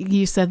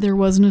 You said there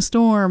wasn't a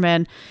storm.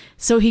 And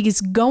so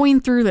he's going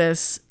through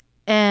this.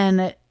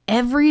 And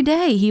every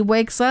day he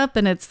wakes up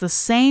and it's the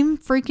same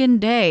freaking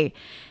day.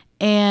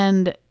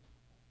 And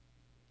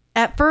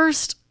at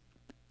first,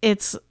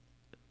 it's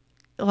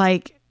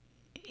like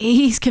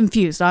he's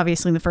confused.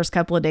 Obviously, in the first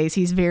couple of days,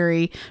 he's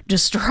very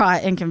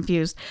distraught and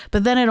confused.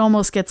 But then it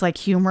almost gets like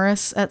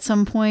humorous at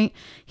some point.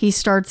 He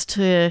starts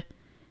to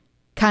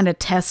kind of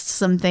test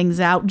some things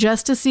out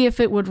just to see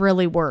if it would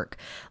really work.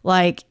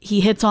 Like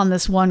he hits on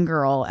this one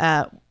girl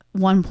at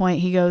one point.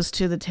 He goes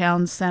to the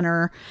town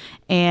center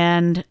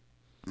and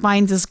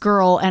finds this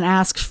girl and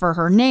asks for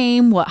her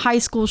name, what high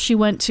school she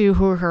went to,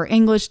 who her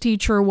English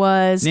teacher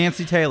was.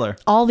 Nancy Taylor.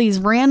 All these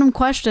random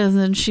questions.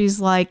 And she's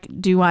like,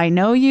 do I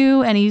know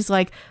you? And he's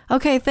like,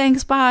 okay,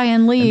 thanks, bye,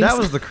 and leaves. And that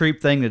was the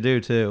creep thing to do,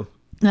 too.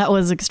 That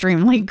was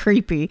extremely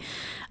creepy.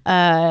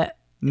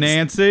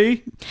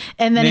 Nancy?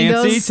 And then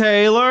Nancy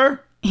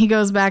Taylor? He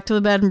goes back to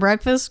the bed and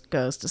breakfast,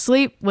 goes to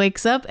sleep,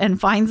 wakes up, and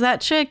finds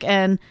that chick.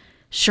 And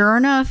sure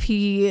enough,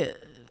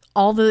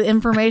 all the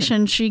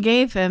information she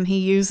gave him, he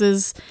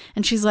uses,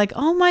 and she's like,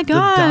 oh my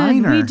God,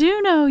 we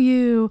do know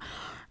you.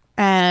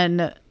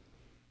 And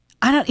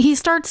he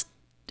starts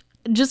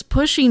just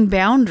pushing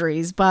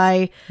boundaries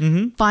by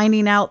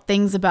finding out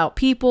things about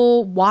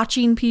people,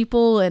 watching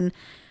people, and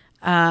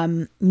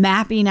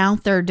mapping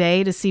out their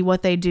day to see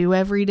what they do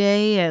every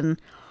day, and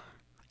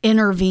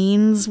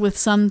intervenes with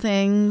some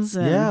things.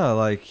 And yeah,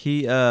 like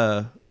he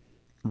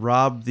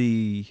robbed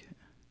the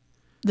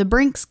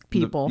Brinks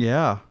people.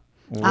 yeah.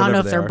 I don't know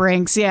if they're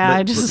Brinks.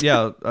 Yeah,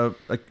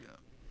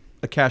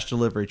 A cash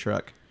delivery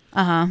truck.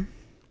 Uh-huh.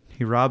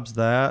 He robs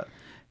that.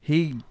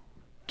 He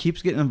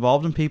keeps getting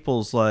involved in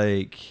people's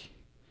like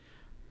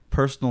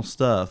personal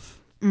stuff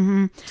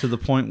to the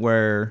point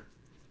where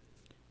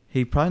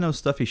he probably knows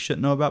stuff he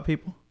shouldn't know about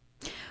people.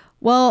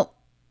 Well,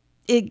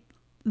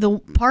 the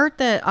part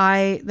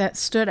that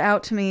stood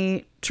out to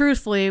me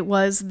truthfully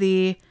was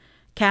the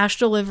cash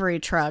delivery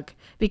truck,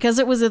 because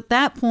it was at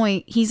that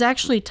point he's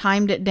actually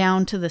timed it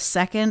down to the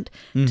second,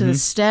 to the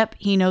step.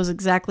 He knows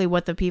exactly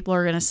what the people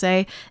are going to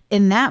say.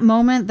 In that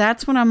moment,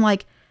 that's when I'm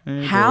like,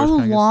 Hey, how boys,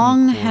 can I get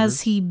long some has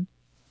quarters? he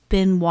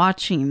been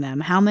watching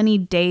them? How many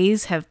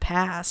days have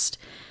passed?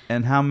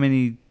 And how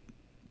many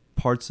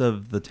parts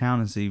of the town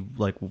has he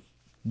like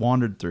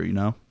wandered through, you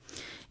know?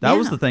 That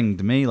was Yeah. the thing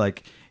to me.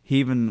 Like, he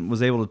even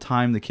was able to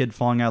time the kid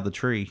falling out of the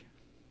tree.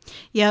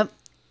 Yep.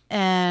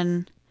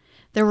 And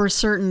there were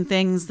certain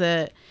things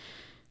that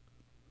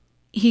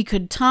he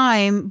could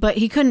time, but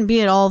he couldn't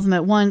be at all of them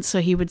at once. So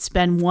he would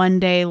spend one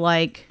day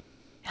like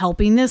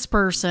helping this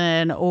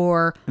person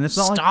or And it's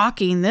not like-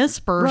 stalking this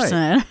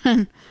person.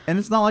 And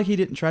it's not like he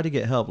didn't try to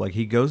get help. Like,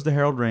 he goes to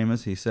Harold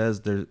Ramis. He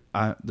says,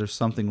 there's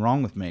something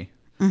wrong with me.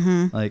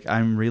 Like,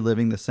 I'm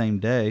reliving the same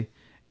day.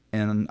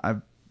 And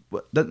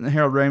doesn't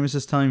Harold Ramis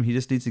just tell him he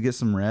just needs to get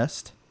some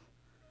rest?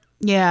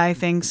 Yeah, I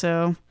think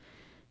so.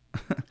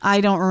 I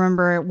don't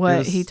remember what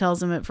was- he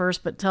tells him at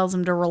first, but tells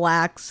him to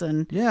relax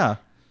and Yeah.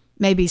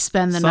 maybe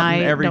spend the Something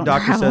night. every Don't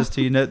doctor travel. says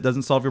to you that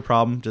doesn't solve your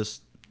problem.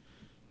 Just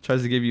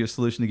tries to give you a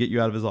solution to get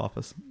you out of his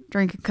office.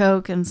 Drink a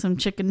Coke and some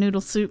chicken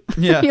noodle soup.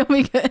 Yeah. You'll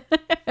be good.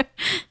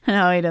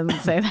 No, he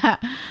doesn't say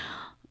that.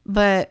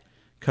 But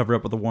Cover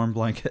up with a warm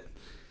blanket.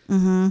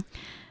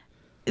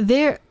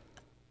 there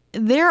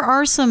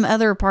are some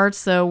other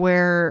parts though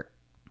where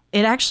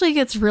it actually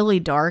gets really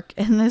dark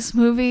in this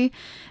movie,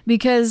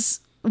 because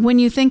when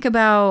you think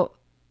about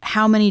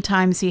how many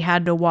times he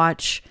had to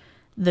watch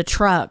the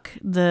truck,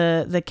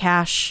 the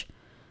cash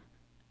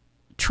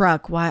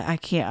truck,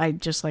 I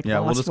just like Yeah,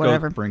 we'll lost just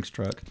whatever. go with Brink's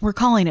truck. We're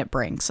calling it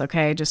Brinks,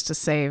 okay, just to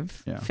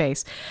save Yeah.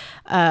 face.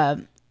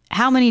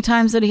 How many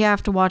times did he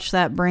have to watch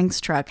that Brinks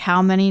truck?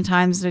 How many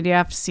times did he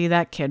have to see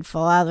that kid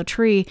fall out of the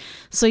tree?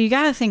 So you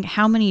got to think,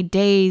 how many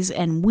days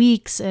and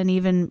weeks and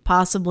even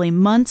possibly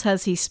months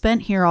has he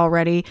spent here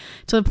already,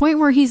 to the point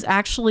where he's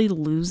actually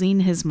losing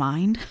his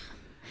mind?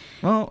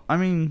 Well, I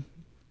mean,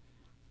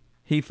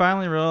 he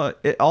finally realized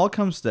it all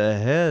comes to a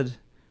head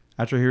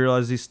after he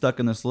realizes he's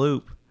stuck in this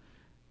loop.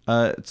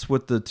 It's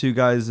with the two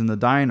guys in the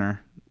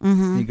diner.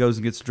 He goes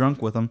and gets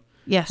drunk with them,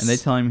 Yes. and they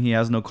tell him he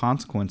has no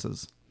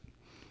consequences.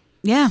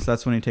 Yeah. So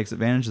that's when he takes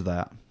advantage of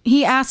that.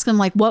 He asked him,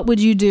 like, what would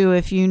you do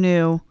if you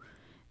knew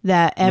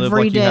that Live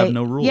every like day? you have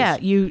no rules. Yeah,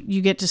 you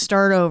get to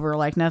start over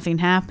like nothing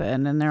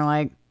happened. And they're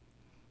like,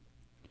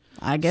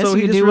 I guess So you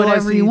he can just do realized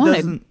whatever he you wanted.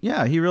 doesn't-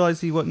 Yeah, he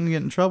realized he wasn't going to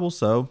get in trouble,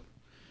 so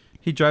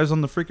he drives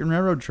on the freaking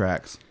railroad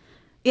tracks.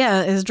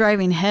 Yeah, is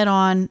driving head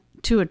on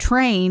to a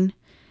train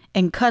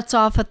and cuts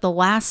off at the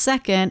last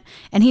second.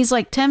 And he's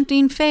like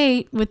tempting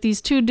fate with these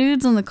two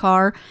dudes in the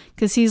car,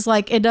 because he's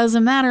like, it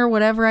doesn't matter,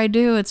 whatever I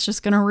do, it's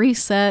just going to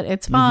reset.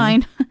 It's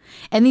fine.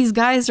 And these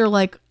guys are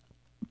like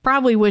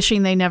probably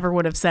wishing they never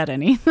would have said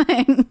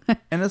anything.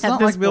 And it's At not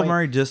this like Bill point.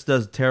 Murray just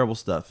does terrible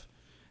stuff.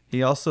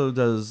 He also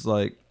does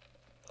like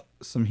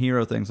some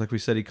hero things. Like we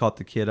said, he caught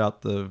the kid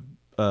out the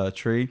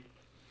tree.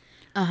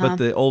 But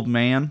the old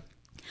man,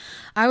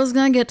 I was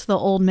going to get to the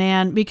old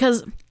man,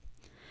 because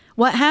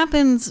what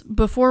happens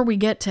before we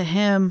get to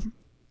him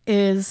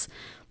is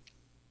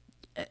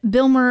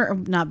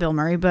not Bill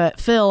Murray, but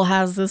Phil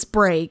has this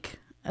break,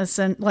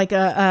 like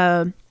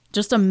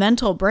just a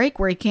mental break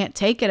where he can't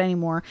take it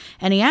anymore.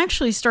 And he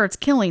actually starts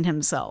killing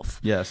himself.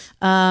 yes.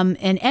 In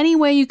any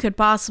way you could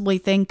possibly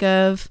think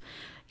of.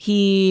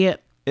 He,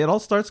 It all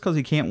starts because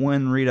he can't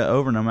win Rita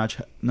over no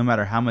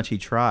matter how much he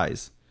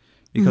tries.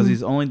 Because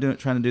he's only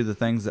trying to do the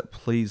things that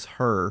please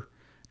her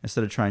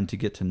instead of trying to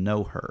get to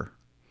know her.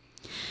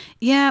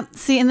 yeah,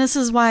 see, and this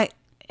is why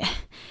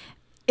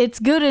it's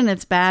good and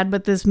it's bad,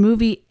 but this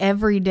movie,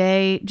 every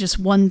day, just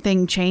one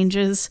thing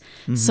changes.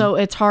 So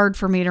it's hard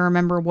for me to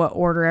remember what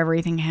order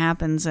everything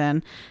happens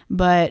in.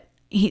 But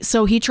he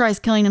tries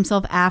killing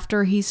himself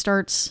after he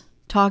starts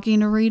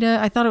talking to Rita.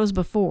 I thought it was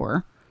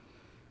before.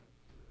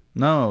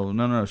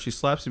 No. She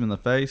slaps him in the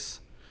face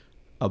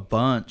a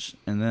bunch,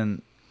 and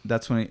then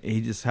that's when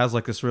he just has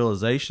like this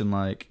realization,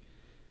 like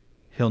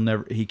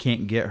he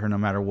can't get her no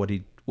matter what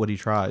he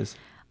tries.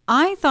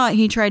 I thought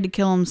he tried to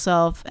kill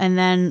himself, and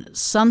then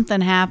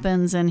something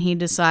happens and he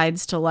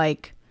decides to,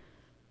 like,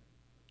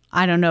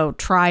 I don't know,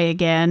 try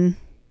again.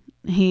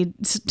 he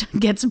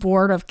gets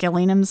bored of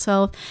killing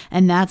himself,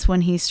 and that's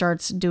when he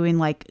starts doing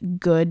like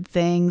good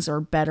things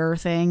or better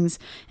things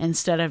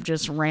instead of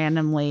just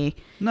randomly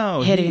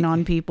hitting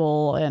on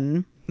people.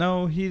 And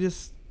no, he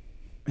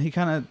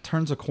kind of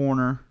turns a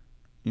corner,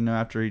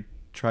 after he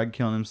tried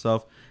killing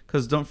himself.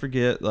 Because don't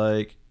forget,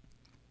 like,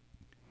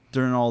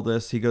 during all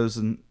this, he goes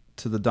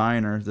into the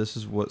diner. This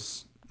is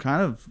what's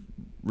kind of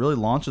really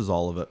launches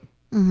all of it.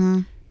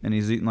 Mm-hmm. And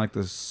he's eating like the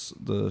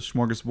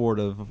smorgasbord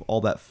of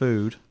all that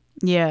food.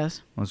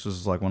 Yes. This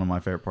was like one of my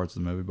favorite parts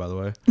of the movie, by the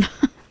way.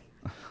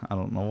 I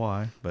don't know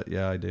why, but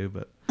yeah, I do.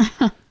 But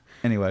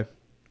anyway,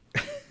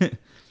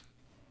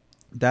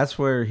 that's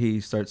where he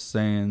starts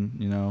saying,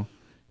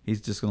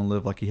 he's just going to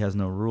live like he has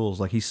no rules.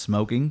 Like he's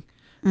smoking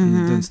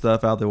and doing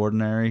stuff out of the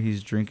ordinary.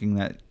 He's drinking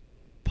that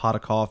pot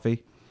of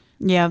coffee.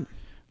 Yep.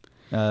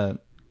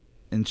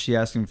 And she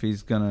asks him if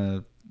he's going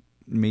to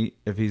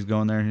if he's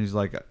going there, and he's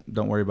like,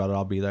 don't worry about it,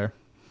 I'll be there.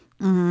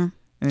 Mm-hmm.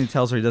 And he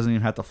tells her he doesn't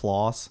even have to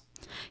floss.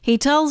 He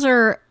tells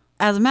her,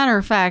 as a matter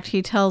of fact,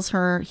 he tells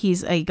her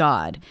he's a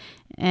god.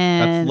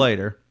 And that's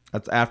later.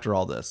 That's after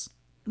all this.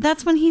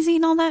 That's when he's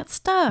eating all that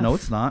stuff. No,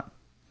 it's not.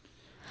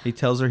 He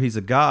tells her he's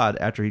a god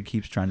after he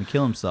keeps trying to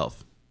kill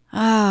himself.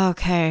 Oh,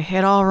 okay.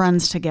 It all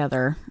runs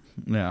together.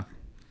 Yeah.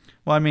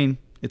 Well, I mean,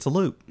 it's a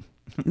loop.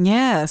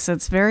 Yes,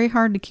 it's very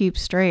hard to keep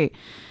straight.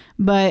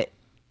 But,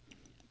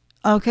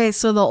 okay,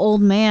 so the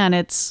old man,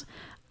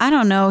 I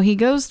don't know, he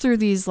goes through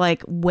these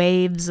like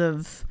waves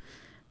of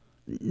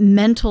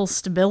mental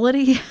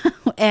stability.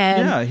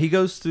 And yeah, he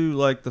goes through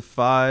like the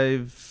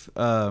 5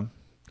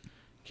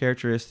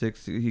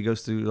 characteristics. He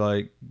goes through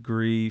like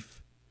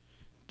grief,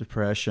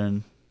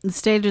 depression. The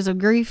stages of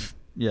grief?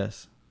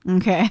 Yes.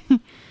 Okay.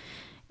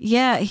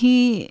 Yeah,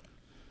 he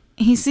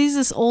sees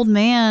this old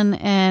man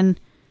and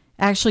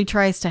actually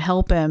tries to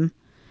help him,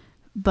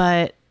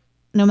 but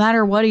no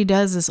matter what he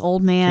does, this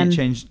old man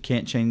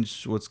can't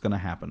change what's going to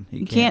happen.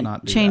 He can't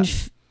not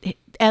change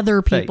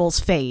other people's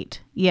fate.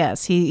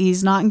 Yes,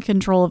 he's not in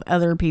control of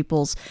other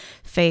people's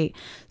fate.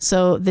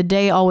 So the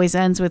day always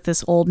ends with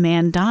this old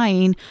man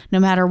dying.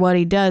 No matter what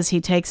he does, he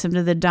takes him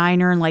to the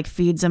diner and like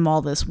feeds him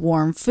all this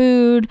warm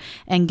food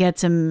and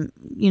gets him,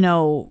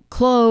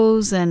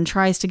 clothes and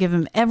tries to give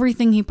him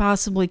everything he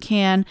possibly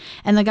can.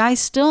 And the guy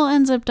still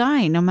ends up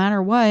dying no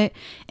matter what.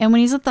 And when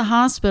he's at the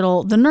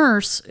hospital, the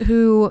nurse,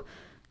 who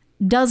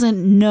doesn't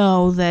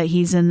know that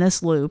he's in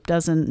this loop,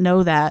 doesn't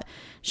know that,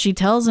 she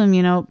tells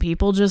him,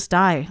 people just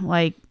die.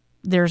 Like,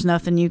 there's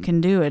nothing you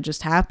can do. It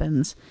just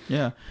happens.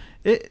 Yeah.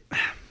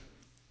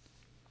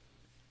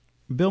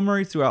 Bill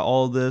Murray, throughout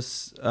all of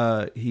this,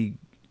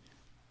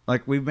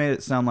 we've made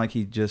it sound like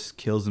he just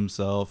kills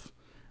himself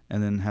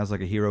and then has like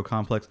a hero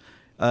complex.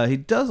 He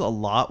does a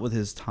lot with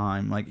his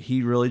time. Like,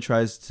 he really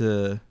tries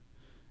to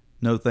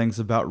know things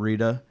about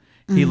Rita.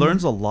 Mm-hmm. He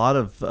learns a lot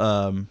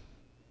of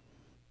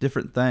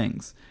different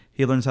things.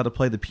 He learns how to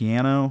play the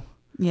piano.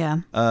 Yeah.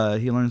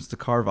 He learns to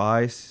carve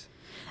ice.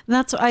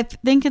 I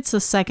think it's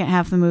the second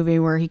half of the movie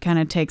where he kind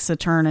of takes a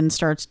turn and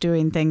starts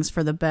doing things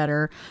for the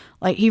better.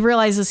 Like, he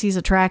realizes he's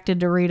attracted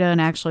to Rita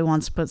and actually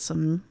wants to put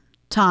some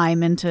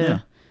time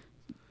into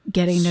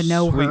getting to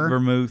know her. Sweet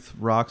vermouth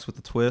rocks with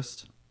a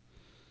twist.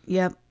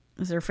 Yep.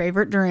 Is her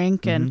favorite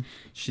drink. And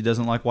she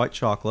doesn't like white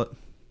chocolate.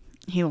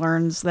 He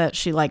learns that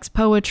she likes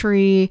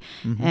poetry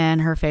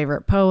and her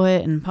favorite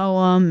poet and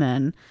poem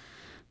and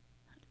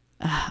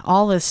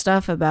all this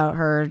stuff about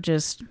her.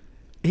 Just,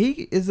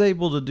 he is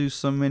able to do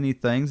so many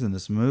things in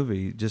this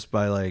movie just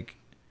by like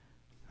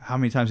how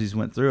many times he's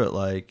went through it.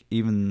 Like,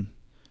 even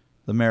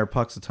the mayor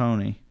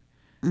Puxatony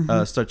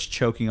starts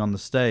choking on the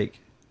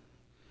steak,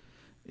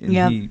 and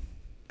he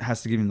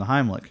has to give him the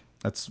Heimlich.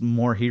 That's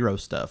more hero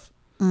stuff.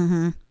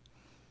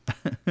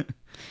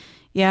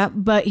 Yeah,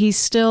 but he's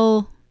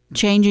still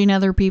changing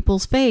other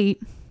people's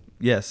fate.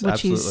 Yes,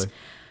 absolutely.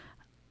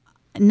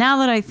 Now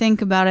that I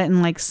think about it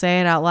and like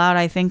say it out loud,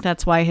 I think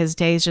that's why his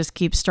days just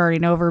keep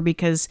starting over,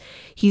 because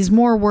he's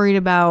more worried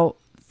about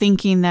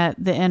thinking that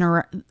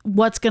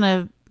what's going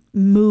to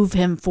move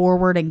him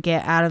forward and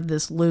get out of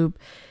this loop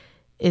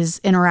is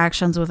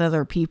interactions with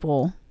other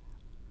people.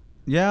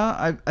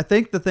 Yeah, I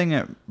think the thing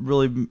that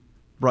really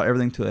brought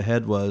everything to a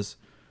head was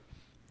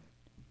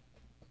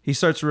he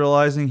starts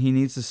realizing he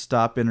needs to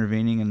stop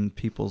intervening in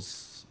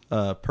people's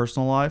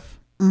personal life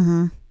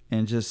and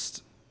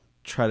just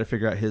try to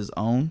figure out his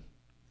own.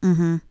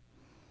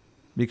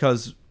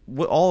 Because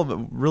what all of it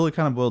really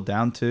kind of boiled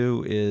down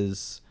to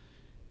is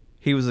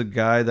he was a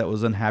guy that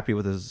was unhappy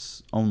with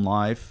his own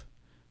life,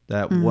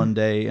 that one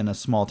day in a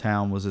small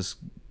town was just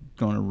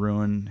going to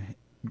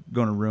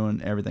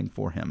ruin everything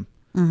for him.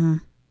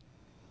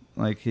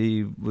 Like,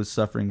 he was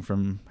suffering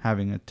from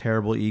having a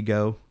terrible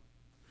ego.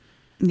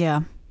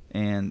 Yeah.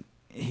 And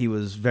he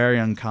was very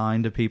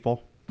unkind to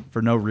people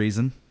for no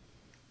reason.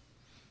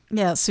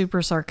 Yeah,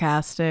 super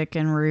sarcastic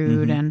and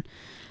rude, and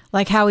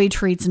like how he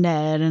treats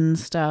Ned and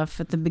stuff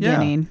at the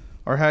beginning. Yeah.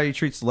 Or how he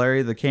treats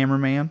Larry, the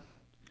cameraman.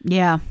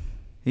 Yeah.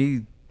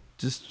 He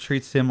just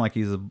treats him like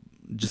he's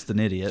just an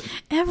idiot.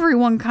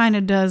 Everyone kind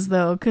of does,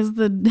 though, because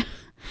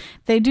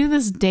They do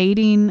this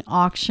dating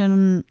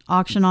auction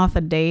off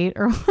a date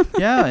or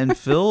Yeah, and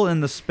Phil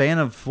in the span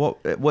of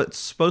what's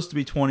supposed to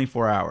be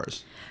 24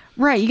 hours.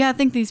 Right, you got to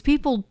think these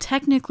people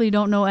technically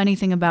don't know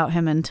anything about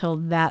him until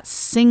that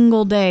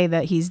single day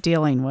that he's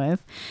dealing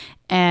with.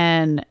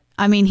 And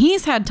I mean,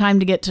 he's had time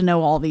to get to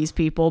know all these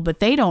people, but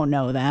they don't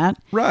know that.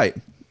 Right.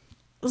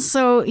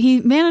 So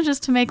he manages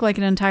to make like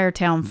an entire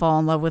town fall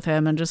in love with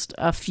him in just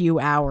a few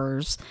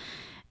hours.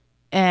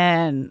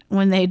 And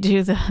when they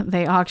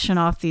they auction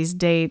off these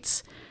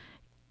dates,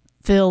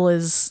 Phil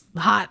is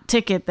the hot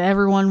ticket that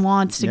everyone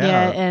wants to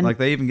get. And like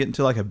they even get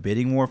into like a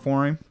bidding war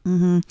for him.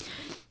 Mm-hmm.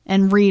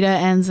 And Rita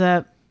ends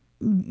up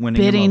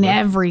bidding him over.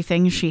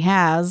 everything she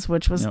has,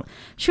 which was,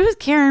 she was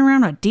carrying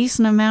around a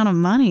decent amount of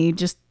money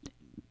just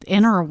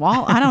in her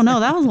wallet. I don't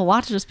know. That was a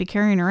lot to just be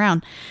carrying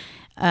around.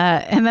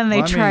 And then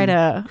they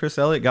to... Chris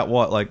Elliott got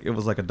what? Like, it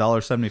was like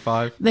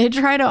 $1.75? They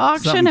try to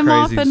auction him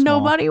off and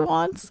nobody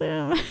wants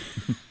him.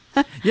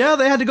 Yeah,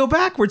 they had to go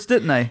backwards,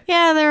 didn't they?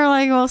 Yeah, they were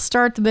like, well,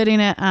 start the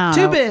bidding at, I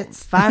don't know, 2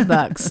 bits.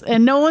 $5.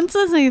 And no one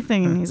says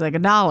anything. He's like,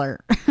 $1.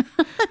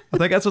 I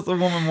think that's what the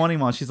woman wanted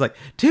him on. She's like,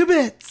 2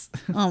 bits.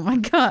 Oh, my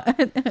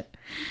God.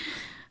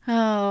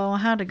 Oh,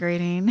 how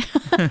degrading.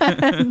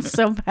 It's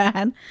so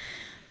bad.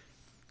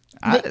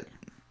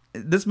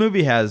 This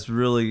movie has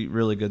really,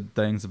 really good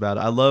things about it.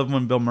 I love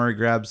when Bill Murray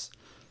grabs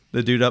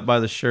the dude up by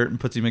the shirt and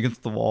puts him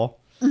against the wall.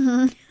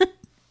 Mm-hmm.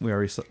 We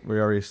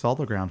already saw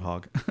the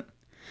Groundhog.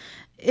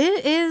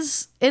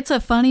 It's a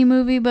funny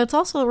movie, but it's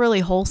also a really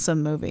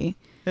wholesome movie.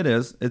 It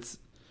is.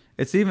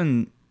 It's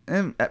even,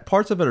 and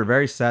parts of it are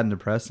very sad and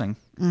depressing.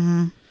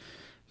 Mm-hmm.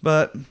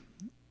 But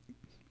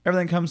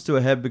everything comes to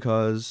a head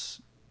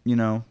because,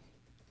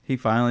 he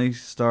finally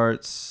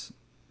starts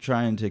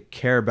trying to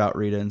care about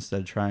Rita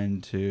instead of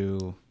trying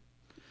to,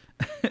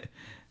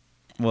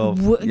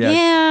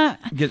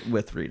 get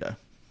with Rita.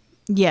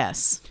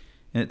 Yes.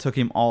 And it took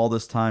him all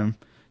this time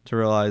to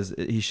realize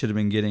he should have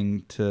been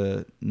getting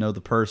to know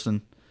the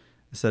person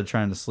instead of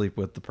trying to sleep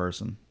with the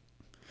person.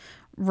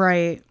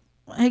 Right.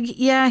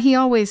 Yeah, he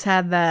always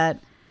had that.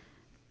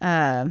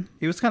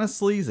 He was kind of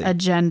sleazy.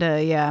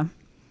 Agenda, yeah,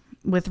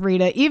 with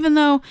Rita. Even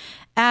though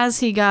as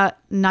he got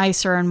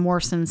nicer and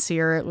more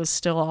sincere, it was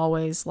still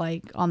always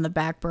like on the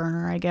back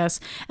burner, I guess.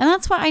 And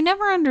that's why I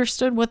never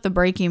understood what the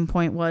breaking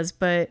point was.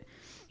 But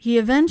he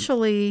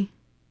eventually,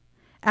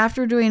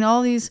 after doing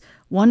all these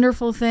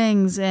wonderful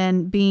things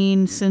and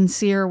being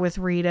sincere with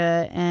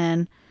Rita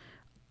and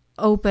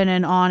open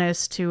and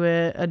honest to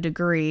a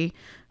degree,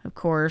 of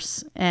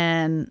course,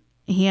 and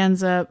he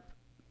ends up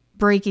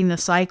breaking the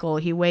cycle.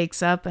 He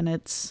wakes up and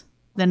it's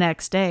the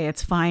next day.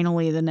 It's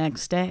finally the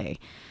next day.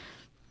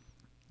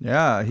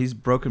 Yeah, he's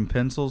broken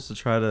pencils to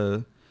try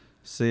to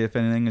see if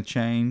anything had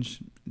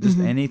changed. Just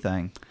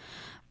anything.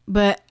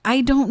 But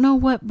I don't know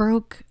what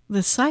broke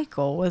the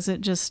cycle. Was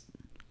it just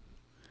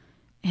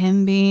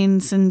him being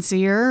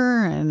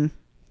sincere? And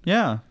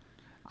yeah,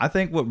 I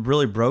think what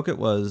really broke it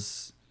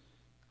was,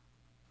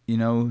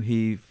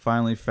 he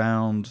finally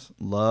found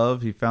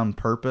love. He found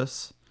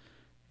purpose.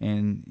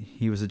 And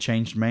he was a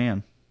changed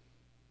man.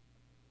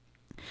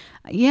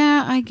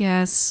 Yeah, I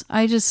guess.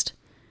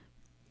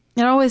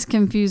 It always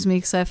confused me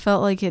because I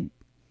felt like I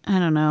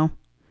don't know,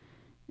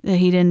 that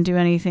he didn't do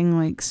anything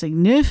like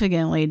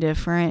significantly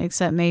different,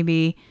 except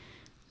maybe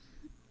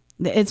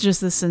it's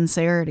just the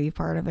sincerity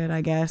part of it,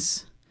 I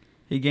guess.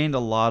 He gained a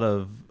lot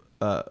of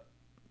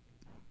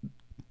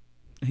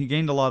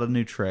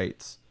new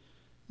traits.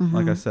 Mm-hmm.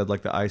 Like I said,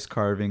 like the ice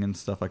carving and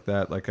stuff like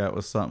that. Like that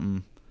was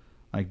something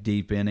like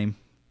deep in him.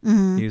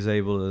 Mm-hmm. He was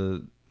able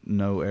to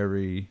know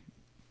every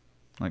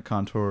like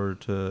contour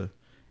to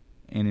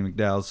Andy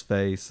McDowell's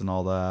face and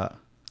all that.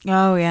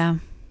 Oh yeah,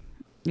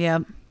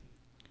 yep.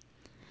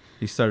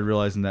 He started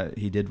realizing that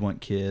he did want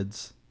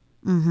kids,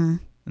 and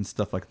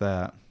stuff like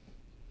that.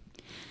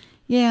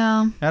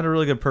 Yeah, had a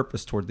really good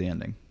purpose toward the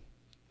ending.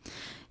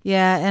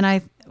 Yeah,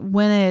 and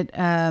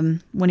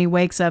when he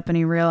wakes up and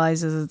he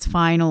realizes it's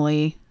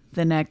finally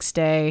the next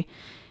day,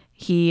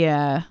 he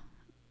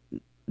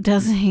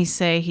doesn't he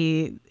say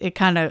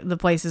the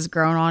place has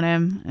grown on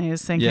him and he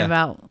was thinking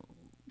about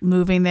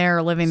moving there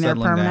or living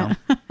Settling there permanent.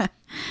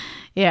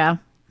 Yeah.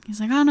 He's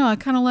like, oh no, I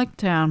kind of like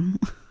town.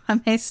 I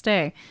may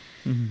stay.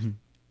 Mm-hmm.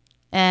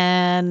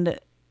 And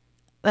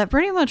that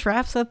pretty much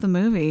wraps up the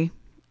movie.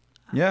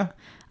 Yeah.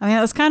 I mean,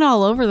 it was kind of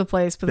all over the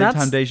place, but big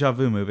time deja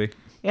vu movie.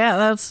 Yeah,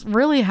 that's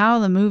really how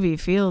the movie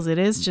feels. It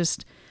is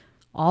just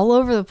all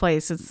over the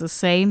place. It's the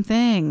same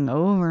thing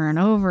over and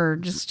over,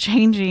 just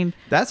changing.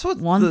 That's what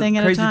one thing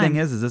at a time. The crazy thing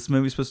is this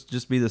movie's supposed to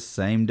just be the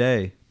same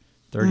day,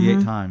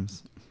 38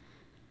 times.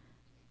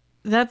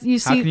 How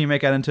can you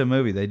make that into a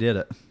movie? They did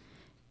it.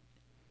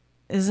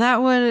 Is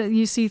that what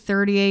you see?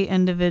 38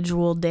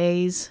 individual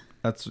days.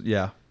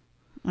 Yeah.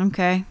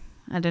 Okay,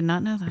 I did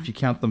not know that. If you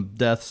count the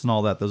deaths and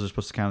all that, those are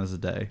supposed to count as a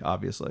day,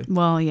 obviously.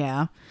 Well,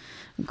 yeah,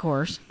 of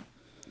course.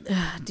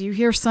 Do you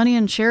hear Sonny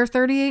and Cher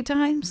 38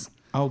 times?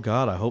 Oh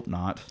God, I hope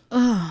not.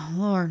 Oh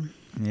Lord.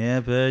 Yeah,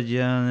 but you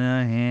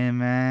know him,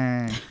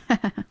 man.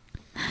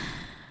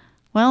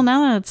 Well,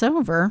 now that it's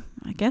over,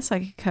 I guess I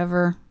could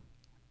cover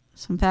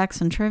Some facts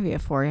and trivia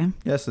for you.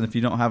 Yes, and if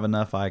you don't have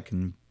enough, I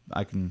can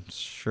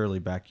surely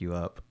back you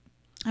up.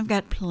 I've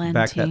got plenty.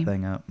 Back that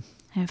thing up.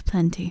 I have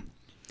plenty.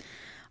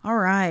 All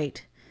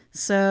right.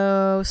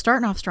 So,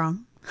 starting off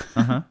strong.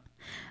 Uh-huh.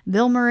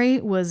 Bill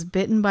Murray was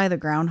bitten by the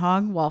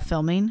groundhog while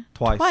filming.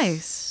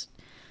 Twice.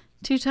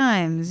 2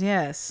 times,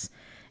 yes.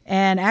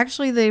 And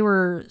actually, they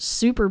were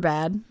super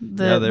bad.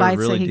 The bites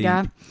really that he deep.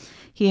 got.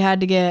 He had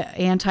to get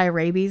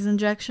anti-rabies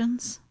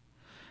injections.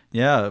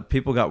 Yeah,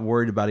 people got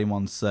worried about him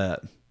on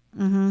set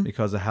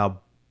because of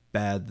how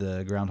bad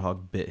the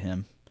groundhog bit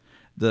him.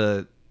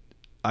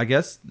 I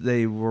guess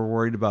they were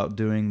worried about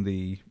doing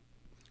the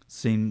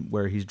scene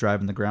where he's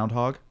driving the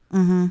groundhog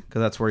because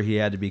that's where he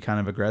had to be kind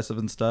of aggressive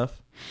and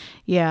stuff.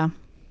 Yeah.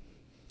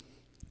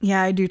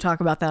 Yeah, I do talk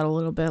about that a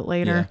little bit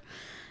later.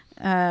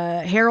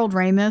 Harold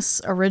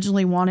Ramis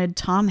originally wanted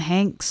Tom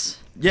Hanks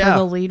for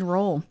the lead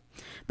role,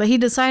 but he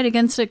decided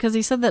against it because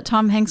he said that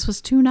Tom Hanks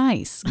was too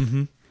nice.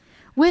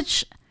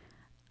 Which,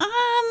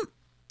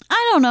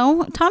 I don't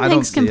know. Tom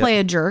Hanks can play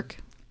a jerk.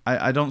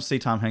 I don't see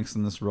Tom Hanks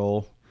in this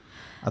role.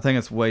 I think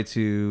it's way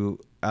too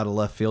out of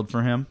left field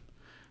for him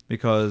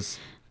because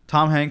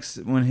Tom Hanks,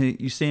 when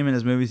you see him in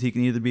his movies, he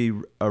can either be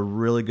a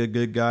really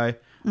good guy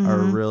or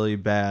a really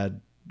bad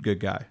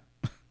good guy.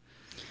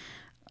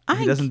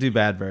 He doesn't do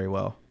bad very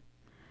well.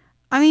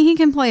 I mean, he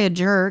can play a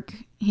jerk.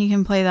 He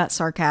can play that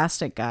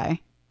sarcastic guy.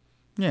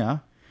 Yeah.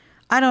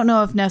 I don't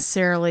know if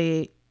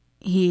necessarily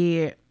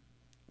he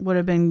would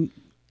have been...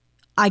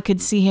 I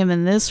could see him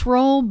in this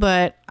role,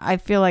 but I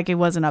feel like it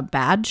wasn't a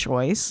bad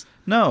choice.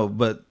 No,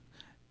 but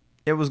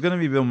it was going to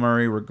be Bill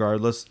Murray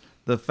regardless.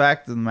 The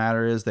fact of the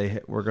matter is they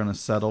were going to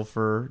settle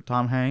for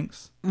Tom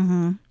Hanks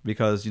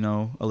because,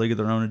 A League of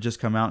Their Own had just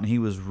come out and he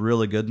was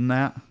really good in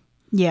that.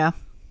 Yeah.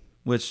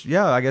 Which,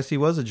 I guess he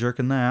was a jerk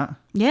in that.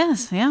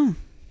 Yes, yeah.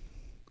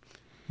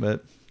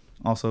 But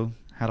also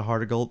had a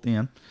heart of gold at the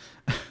end.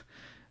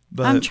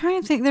 But I'm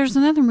trying to think. There's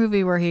another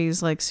movie where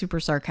he's like super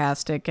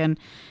sarcastic and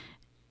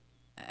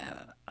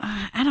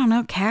I don't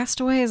know.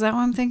 Castaway? Is that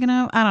what I'm thinking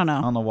of? I don't know.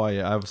 I don't know why.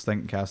 I was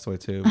thinking Castaway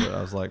too, but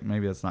I was like,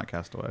 maybe it's not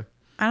Castaway.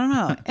 I don't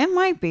know. It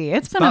might be.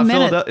 It's been a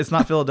minute. It's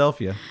not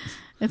Philadelphia.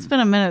 It's been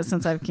a minute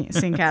since I've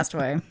seen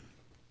Castaway.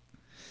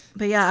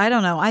 But yeah, I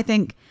don't know. I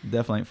think...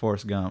 Definitely ain't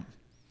Forrest Gump.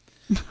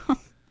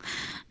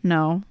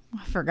 No,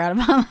 I forgot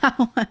about that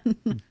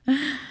one.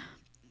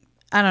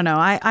 I don't know.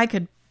 I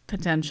could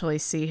potentially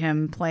see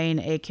him playing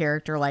a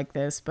character like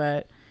this,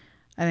 but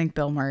I think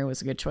Bill Murray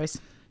was a good choice.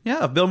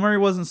 Yeah, if Bill Murray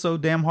wasn't so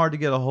damn hard to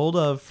get a hold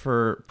of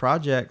for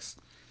projects,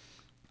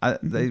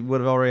 they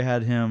would have already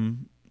had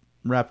him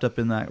wrapped up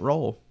in that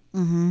role.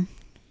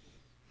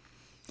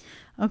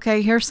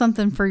 Okay, here's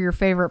something for your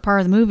favorite part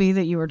of the movie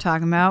that you were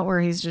talking about, where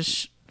he's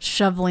just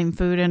shoveling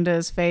food into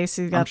his face.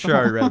 I'm sure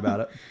I read about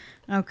it.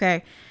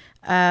 Okay.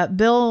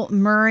 Bill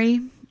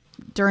Murray,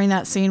 during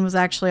that scene, was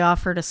actually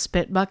offered a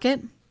spit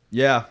bucket.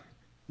 Yeah.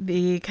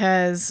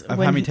 Because... Of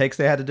how many takes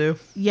they had to do?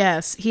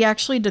 Yes. He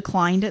actually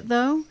declined it,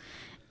 though.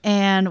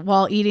 And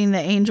while eating the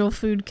angel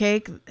food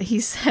cake,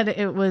 he said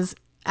it was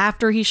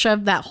after he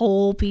shoved that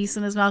whole piece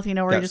in his mouth,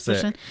 where he just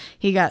pushed it,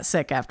 he got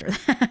sick after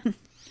that.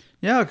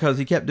 Yeah, because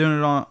he kept doing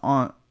it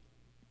on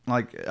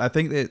like, I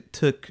think it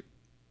took,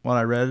 what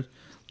I read,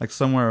 like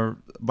somewhere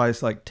by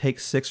like take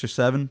 6 or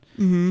 7,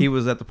 he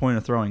was at the point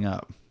of throwing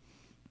up.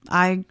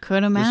 I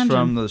could imagine. Just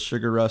from the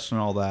sugar rush and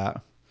all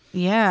that.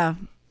 Yeah.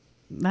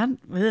 I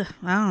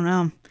don't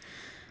know.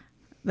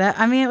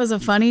 It was a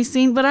funny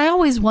scene, but I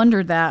always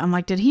wondered that. I'm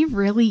like, did he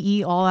really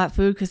eat all that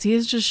food? Because he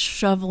is just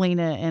shoveling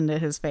it into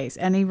his face,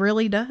 and he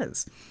really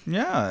does.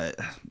 Yeah,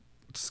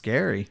 it's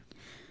scary.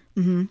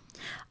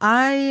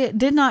 I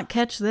did not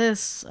catch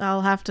this.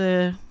 I'll have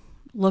to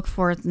look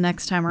for it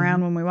next time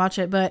around when we watch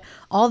it, but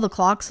all the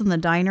clocks in the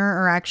diner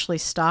are actually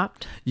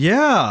stopped.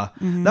 Yeah,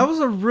 that was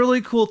a really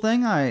cool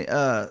thing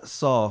I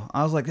saw.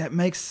 I was like, that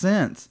makes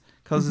sense,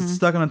 because it's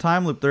stuck in a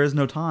time loop. There is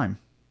no time.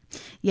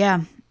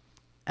 Yeah,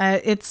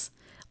 it's...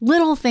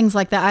 little things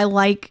like that. I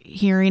like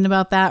hearing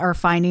about that or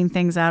finding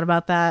things out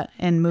about that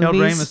in movies.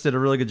 Harold Ramis did a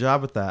really good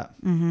job with that.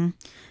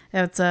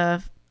 It's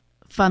a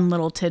fun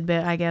little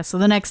tidbit, I guess. So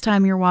the next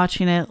time you're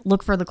watching it,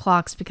 look for the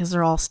clocks because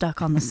they're all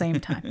stuck on the same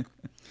time.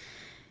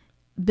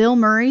 Bill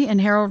Murray and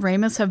Harold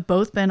Ramis have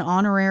both been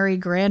honorary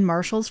grand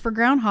marshals for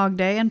Groundhog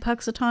Day in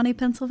Puxatawney,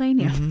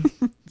 Pennsylvania.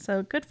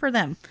 So good for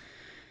them.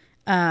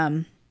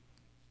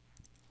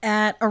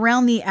 At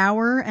around the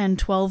hour and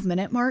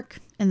 12-minute mark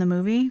in the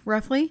movie,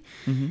 roughly,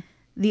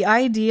 the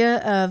idea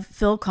of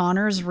Phil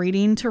Connors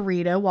reading to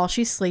Rita while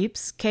she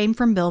sleeps came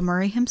from Bill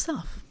Murray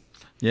himself.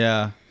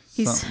 Yeah.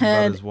 He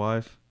said about his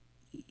wife.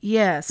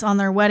 Yes, on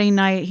their wedding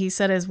night, he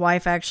said his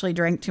wife actually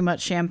drank too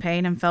much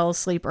champagne and fell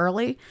asleep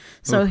early.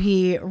 So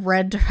he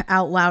read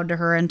out loud to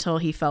her until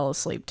he fell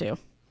asleep too.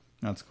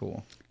 That's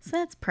cool. So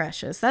that's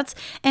precious.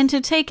 And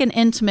to take an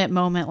intimate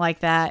moment like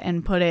that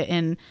and put it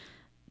in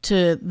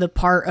to the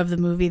part of the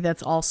movie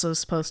that's also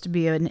supposed to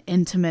be an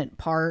intimate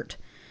part,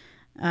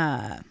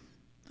 I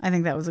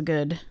think that was a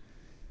good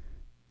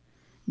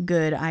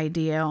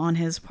idea on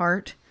his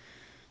part.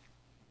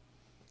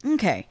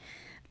 Okay.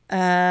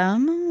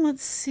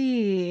 Let's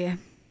see.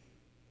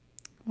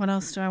 What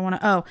else do I want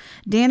to... Oh,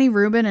 Danny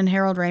Rubin and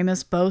Harold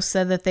Ramis both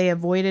said that they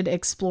avoided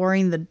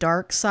exploring the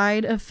dark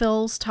side of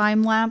Phil's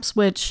time lapse,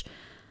 which,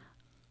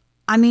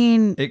 I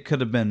mean... It could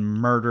have been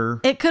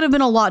murder. It could have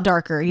been a lot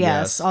darker,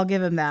 yes. Yes. I'll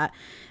give him that.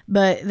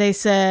 But they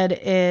said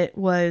it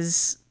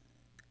was...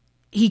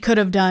 He could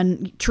have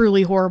done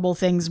truly horrible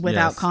things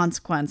without Yes.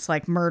 consequence,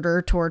 like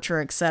murder,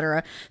 torture,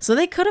 etc. So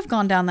they could have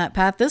gone down that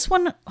path. This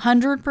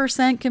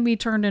 100% can be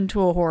turned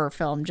into a horror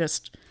film,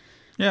 just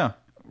Yeah.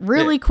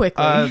 really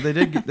quickly. They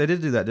did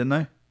do that, didn't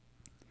they?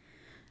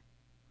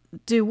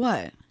 Do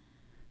what?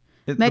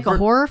 It- Make the a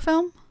horror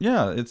film?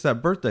 Yeah, it's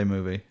that birthday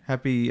movie.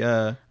 Happy,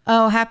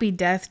 Oh, Happy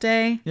Death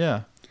Day?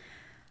 yeah.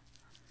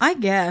 I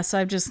guess.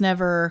 I've just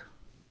never...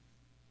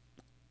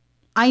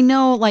 I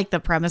know, like, the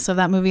premise of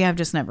that movie. I've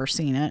just never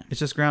seen it. It's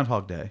just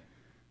Groundhog Day,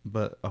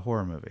 but a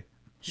horror movie.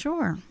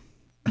 Sure.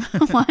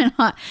 Why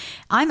not?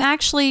 I'm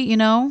actually,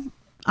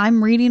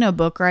 I'm reading a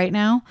book right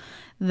now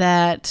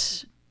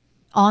that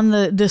on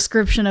the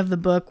description of the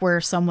book where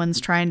someone's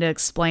trying to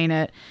explain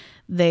it,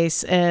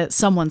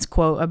 someone's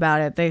quote about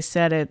it, they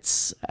said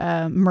it's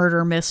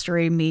murder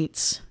mystery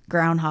meets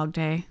Groundhog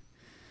Day.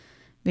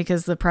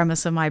 Because the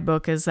premise of my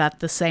book is that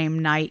the same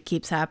night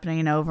keeps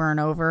happening over and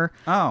over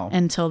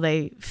until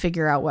they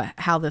figure out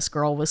how this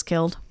girl was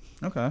killed.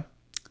 Okay.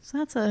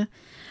 So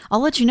I'll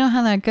let you know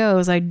how that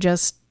goes.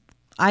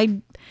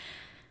 I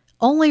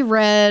only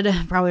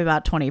read probably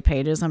about 20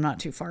 pages. I'm not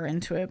too far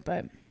into it,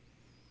 but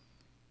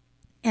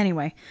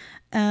anyway,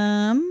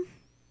 yeah,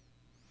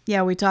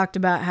 we talked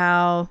about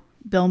how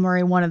Bill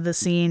Murray, one of the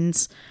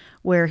scenes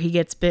where he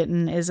gets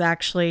bitten is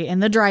actually in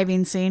the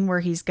driving scene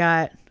where he's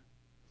got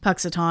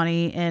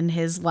Puxatawny in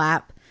his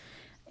lap,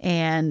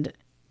 and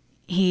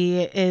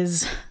he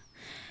is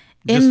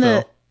in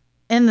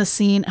the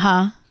scene,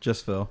 huh?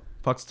 Just Phil.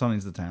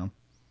 Puxatawny's the town.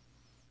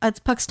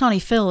 It's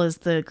Puxatawny Phil is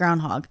the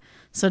groundhog.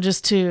 So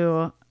just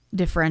to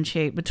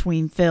differentiate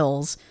between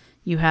Phils,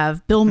 you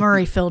have Bill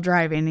Murray Phil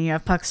driving, and you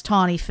have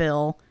Puxatawny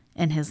Phil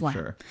in his lap.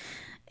 Sure.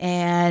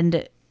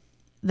 And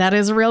that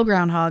is a real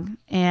groundhog.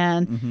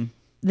 And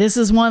this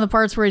is one of the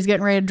parts where he's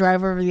getting ready to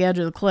drive over the edge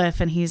of the cliff,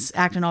 and he's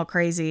acting all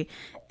crazy.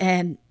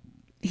 And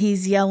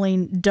he's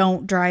yelling,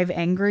 "Don't drive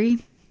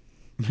angry,"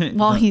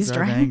 while he's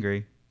driving.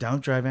 Angry.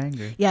 Don't drive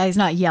angry. Yeah, he's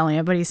not yelling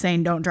it, but he's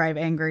saying, "Don't drive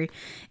angry."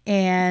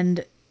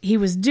 And he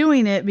was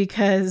doing it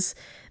because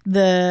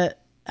the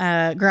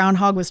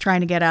groundhog was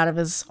trying to get out of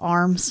his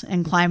arms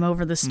and climb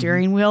over the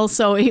steering wheel.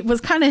 So it was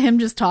kind of him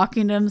just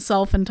talking to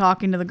himself and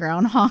talking to the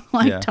groundhog,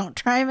 like, "Don't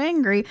drive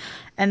angry."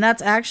 And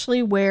that's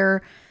actually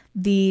where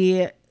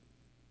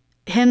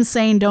him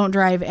saying "Don't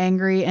drive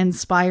angry"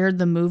 inspired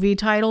the movie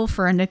title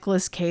for a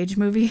Nicolas Cage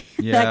movie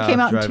that came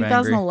out in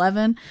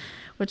 2011,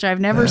 which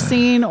I've never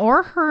seen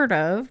or heard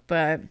of,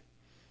 but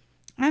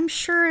I'm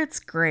sure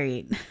it's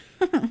great.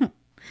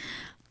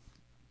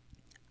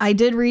 I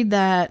did read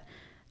that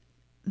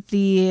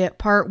the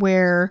part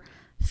where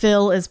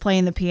Phil is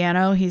playing the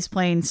piano, he's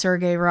playing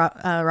Sergei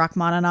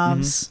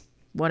Rachmaninoff's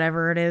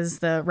whatever it is,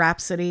 the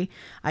Rhapsody.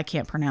 I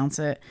can't pronounce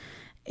it.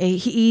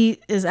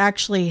 He is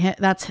actually,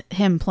 that's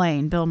him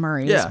playing. Bill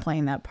Murray is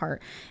playing that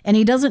part. And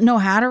he doesn't know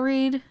how to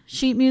read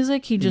sheet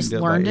music. He just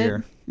learned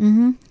it.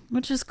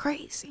 Which is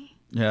crazy.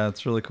 Yeah,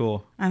 it's really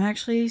cool. I'm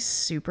actually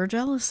super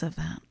jealous of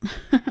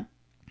that.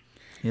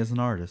 He is an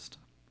artist.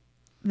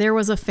 There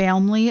was a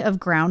family of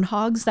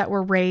groundhogs that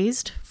were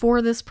raised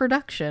for this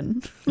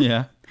production.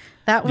 Yeah.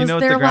 That was you know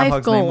their what the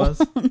life groundhog's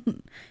goal. name was?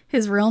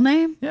 His real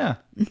name? Yeah.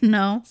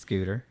 No.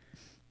 Scooter.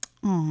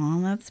 Oh,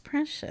 that's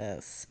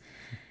precious.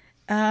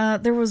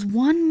 There was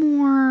one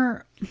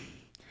more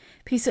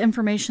piece of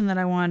information that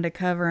I wanted to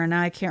cover, and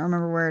now I can't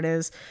remember where it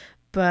is,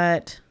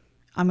 but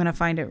I'm going to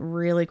find it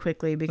really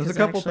quickly because there's a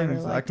couple I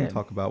things really I can it.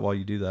 talk about while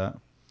you do that.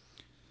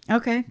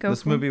 Okay, go.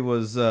 This movie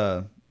was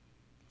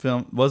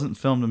wasn't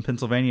filmed in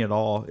Pennsylvania at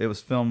all. It was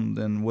filmed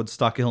in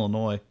Woodstock,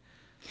 Illinois.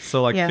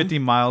 So 50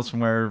 miles from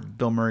where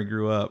Bill Murray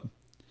grew up.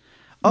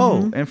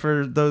 Oh, and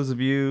for those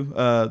of you,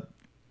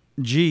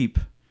 Jeep,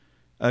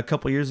 a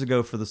couple years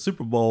ago for the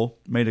Super Bowl,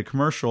 made a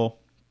commercial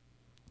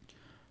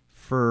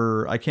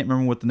for, I can't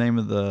remember what the name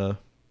of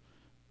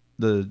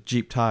the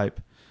Jeep type,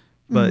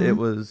 but it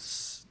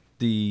was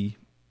the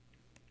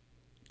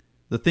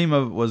theme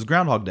of it was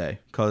Groundhog Day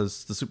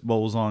because the Super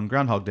Bowl was on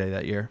Groundhog Day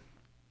that year.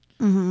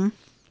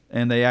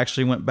 And they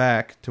actually went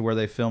back to where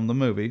they filmed the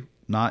movie,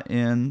 not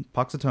in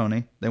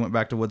Puxatawny. They went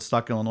back to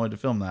Woodstock, Illinois to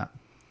film that.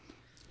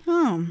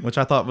 Which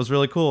I thought was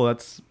really cool.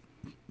 That's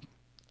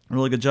a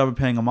really good job of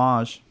paying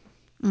homage.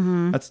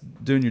 That's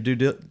doing your due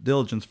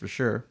diligence for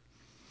sure.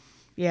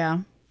 Yeah.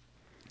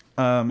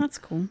 That's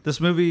cool. This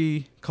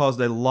movie caused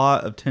a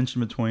lot of tension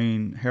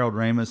between Harold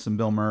Ramis and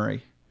Bill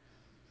Murray.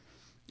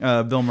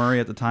 Bill Murray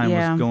at the time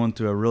was going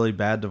through a really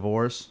bad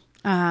divorce.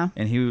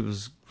 And he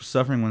was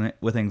suffering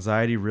with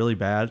anxiety really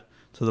bad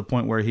to the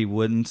point where he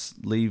wouldn't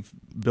leave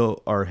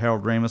Harold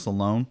Ramis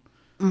alone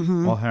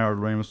while Harold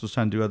Ramis was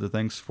trying to do other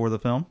things for the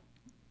film.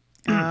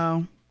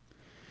 Oh.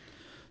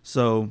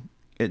 So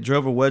it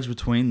drove a wedge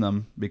between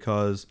them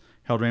because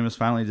Harold Ramis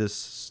finally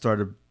just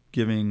started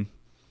giving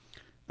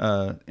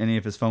any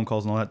of his phone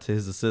calls and all that to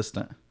his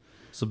assistant.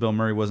 So Bill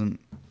Murray wasn't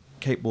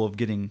capable of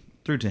getting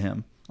through to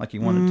him like he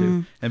wanted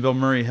to. And Bill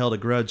Murray held a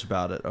grudge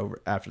about it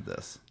after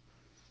this.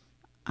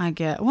 I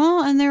get.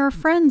 Well, and they were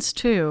friends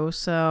too,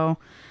 so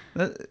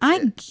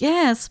I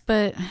guess,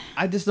 but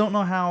I just don't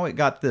know how it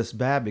got this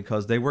bad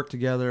because they worked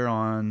together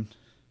on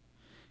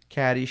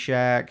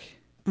Caddyshack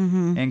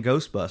and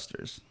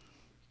Ghostbusters.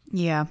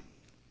 Yeah.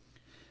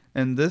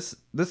 And this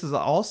is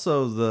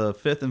also the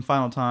fifth and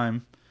final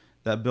time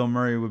that Bill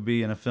Murray would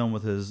be in a film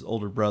with his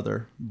older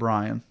brother,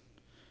 Brian.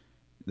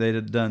 They'd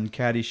have done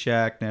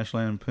Caddyshack,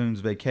 National Lampoon's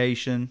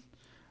Vacation,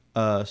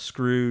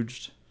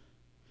 Scrooged.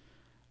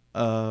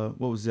 What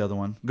was the other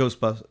one?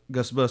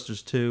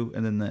 Ghostbusters 2,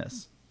 and then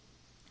this.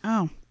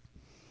 Oh,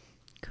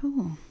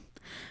 cool.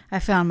 I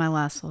found my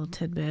last little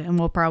tidbit, and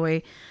we'll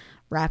probably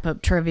wrap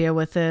up trivia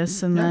with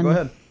this and then go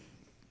ahead.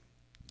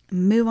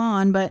 Move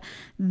on. But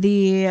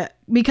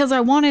because I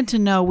wanted to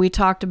know, we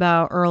talked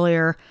about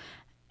earlier,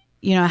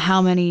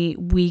 how many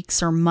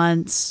weeks or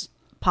months,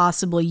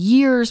 possibly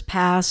years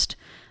passed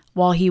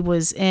while he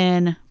was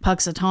in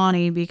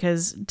Puxatawny,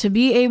 because to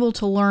be able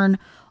to learn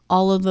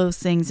all of those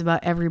things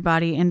about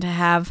everybody and to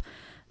have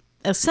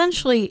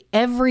essentially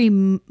every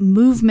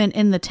movement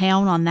in the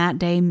town on that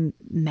day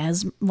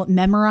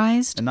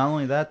memorized. And not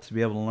only that, to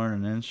be able to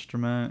learn an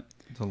instrument,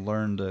 to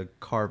learn to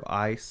carve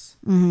ice.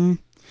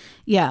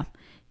 Yeah.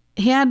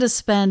 He had to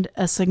spend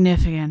a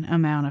significant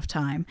amount of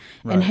time.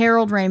 Right. And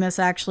Harold Ramis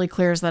actually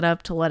clears that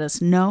up to let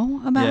us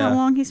know about how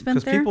long he spent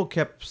there. Because people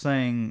kept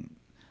saying,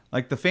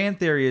 like, the fan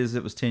theory is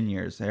it was 10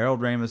 years.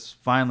 Harold Ramis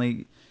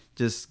finally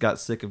just got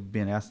sick of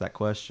being asked that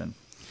question.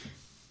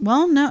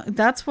 Well, no,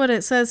 that's what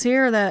it says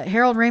here, that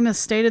Harold Ramis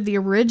stated the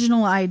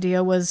original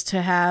idea was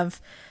to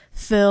have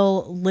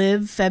Phil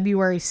live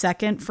February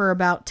 2nd for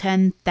about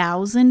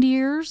 10,000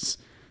 years.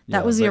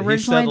 That was the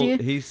original idea.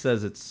 He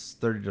says it's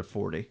 30 to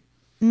 40.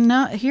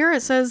 No, here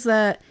it says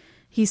that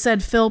he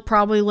said Phil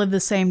probably lived the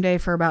same day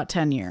for about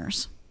 10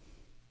 years.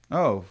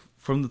 Oh,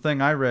 from the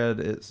thing I read,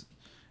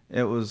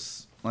 it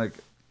was like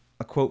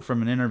a quote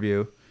from an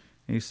interview.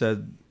 He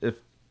said, if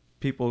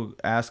people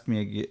ask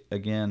me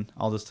again,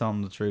 I'll just tell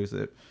them the truth.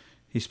 That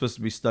he's supposed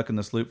to be stuck in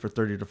this loop for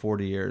 30 to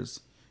 40 years.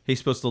 He's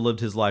supposed to have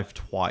lived his life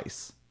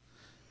twice.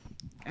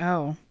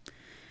 Oh.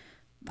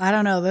 I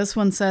don't know. This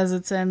one says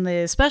it's in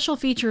the special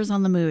features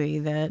on the movie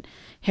that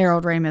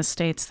Harold Ramis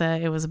states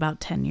that it was about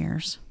 10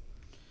 years.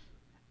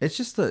 It's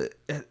just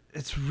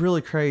it's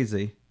really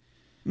crazy.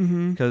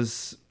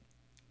 Because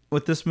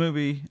with this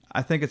movie,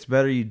 I think it's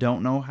better you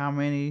don't know how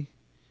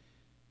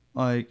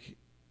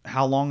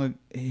long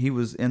he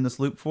was in this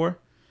loop for.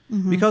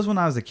 Because when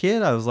I was a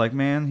kid, I was like,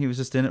 man, he was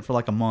just in it for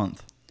like a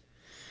month.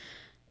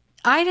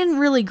 I didn't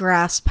really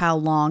grasp how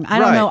long. I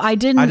don't know. I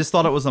just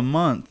thought it was a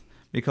month.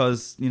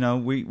 Because,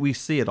 we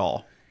see it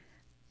all.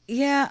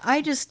 Yeah,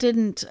 I just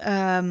didn't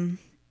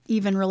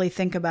even really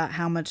think about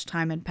how much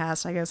time had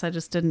passed. I guess I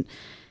just didn't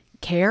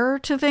care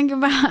to think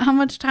about how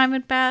much time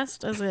had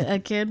passed as a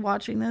kid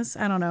watching this.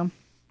 I don't know.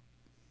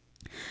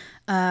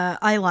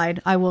 I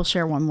lied. I will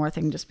share one more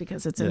thing just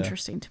because it's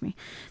interesting to me.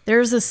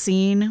 There's a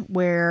scene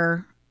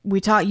where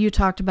you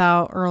talked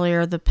about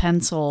earlier the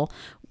pencil,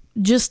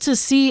 just to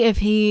see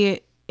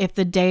if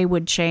the day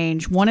would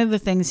change. One of the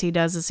things he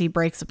does is he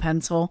breaks a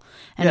pencil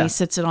and he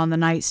sits it on the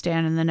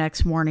nightstand, and the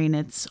next morning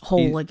it's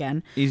whole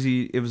again.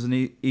 It was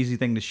an easy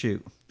thing to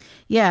shoot.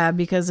 Yeah,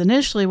 because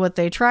initially what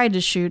they tried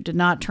to shoot did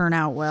not turn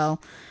out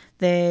well.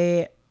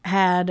 They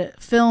had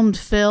filmed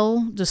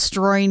Phil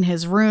destroying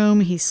his room.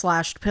 He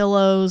slashed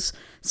pillows,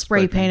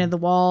 spray painted the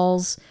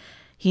walls.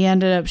 He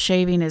ended up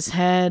shaving his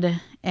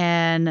head,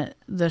 and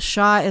the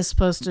shot is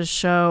supposed to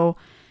show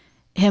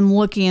him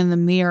looking in the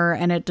mirror,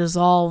 and it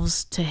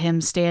dissolves to him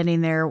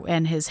standing there,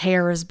 and his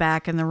hair is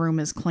back and the room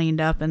is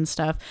cleaned up and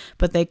stuff,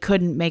 but they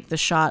couldn't make the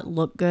shot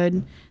look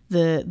good,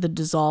 the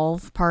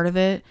dissolve part of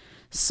it,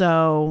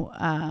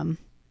 so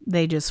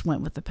they just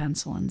went with the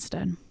pencil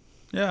instead.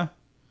 Yeah,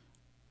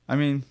 I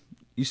mean,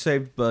 you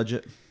saved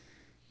budget.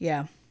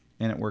 Yeah,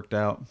 and it worked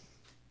out.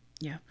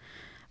 Yeah,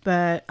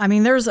 but I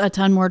mean, there's a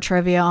ton more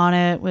trivia on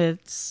it.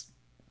 It's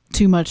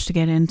too much to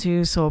get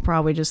into, so we'll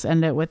probably just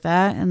end it with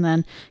that and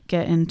then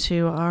get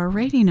into our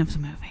rating of the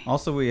movie.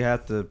 Also, we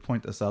have to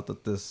point this out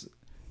that this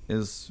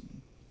is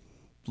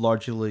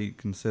largely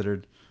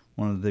considered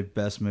one of the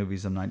best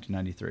movies of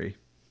 1993.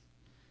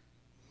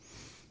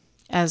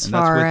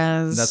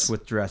 That's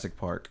with Jurassic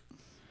Park.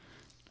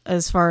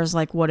 As far as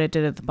like what it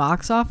did at the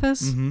box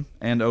office?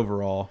 And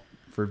overall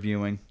for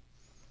viewing.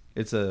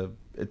 It's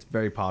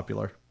very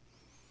popular.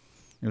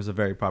 It was a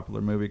very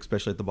popular movie,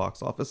 especially at the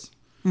box office.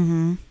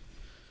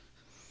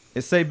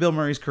 It saved Bill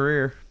Murray's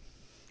career.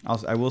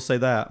 I will say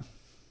that.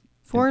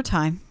 For a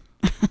time.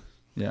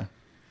 Yeah.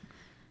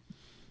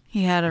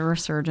 He had a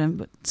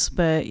resurgence,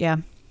 but yeah.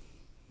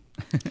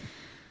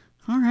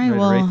 All right, Ready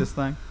to rate this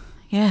thing?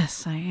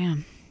 Yes, I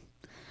am.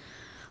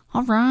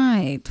 All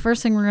right. The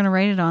first thing we're going to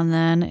rate it on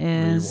then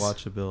is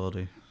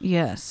rewatchability.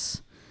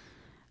 Yes.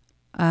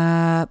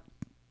 I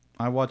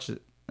watch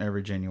it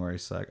every February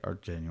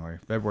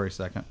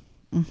 2nd.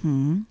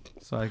 Mm-hmm.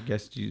 So I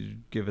guess you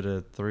give it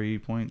a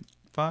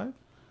 3.5?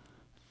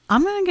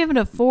 I'm going to give it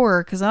a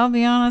 4 because I'll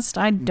be honest,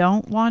 I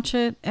don't watch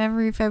it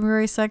every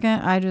February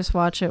 2nd. I just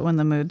watch it when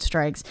the mood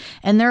strikes.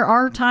 And there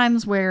are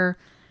times where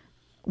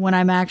when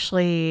I'm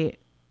actually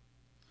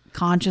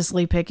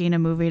consciously picking a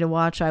movie to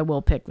watch, I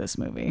will pick this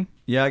movie.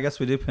 Yeah, I guess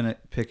we do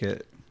pick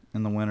it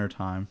in the winter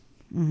time.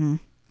 Mm-hmm.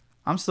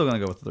 I'm still going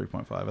to go with the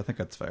 3.5. I think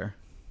that's fair.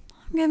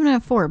 I'm giving it a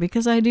 4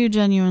 because I do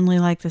genuinely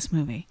like this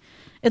movie.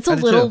 It's a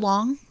little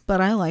long,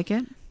 but I like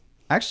it.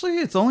 Actually,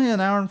 it's only an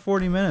hour and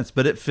 40 minutes,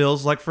 but it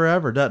feels like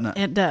forever, doesn't it?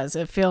 It does.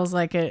 It feels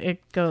like it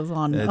goes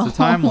on It's a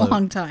time loop.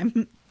 long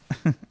time.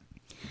 But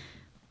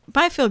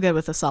I feel good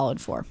with a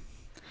solid 4.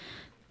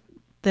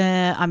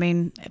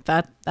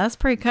 That's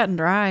pretty cut and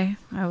dry,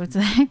 I would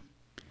say.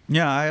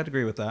 Yeah, I'd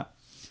agree with that.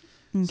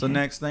 Okay. So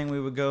next thing we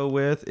would go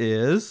with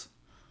is...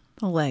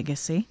 The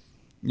Legacy.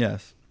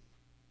 Yes.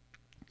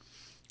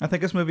 I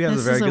think this movie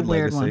has a very good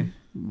legacy.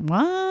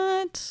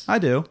 What? I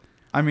do.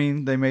 I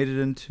mean, they made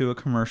it into a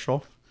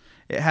commercial.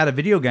 It had a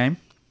video game.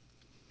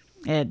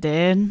 It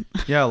did?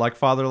 Yeah, like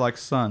Father, like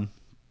Son.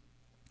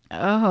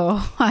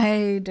 Oh,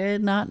 I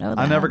did not know that.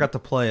 I never got to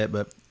play it,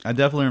 but I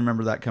definitely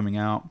remember that coming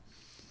out.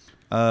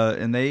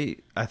 And I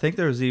think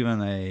there's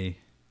even a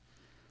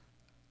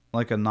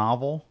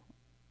novel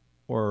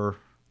or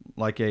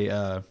like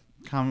a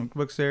comic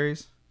book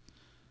series.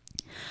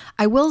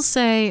 I will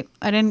say,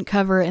 I didn't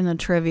cover it in the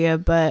trivia,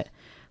 but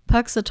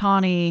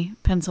Puxatawney,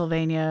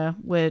 Pennsylvania,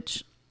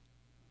 which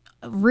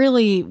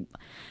really,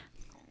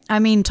 I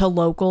mean, to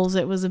locals,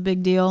 it was a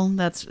big deal.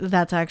 That's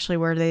actually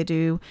where they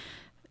do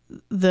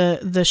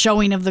the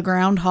showing of the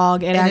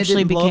Groundhog. It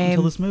actually became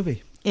until this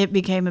movie. It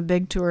became a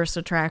big tourist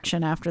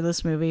attraction after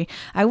this movie.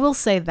 I will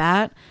say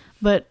that,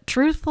 but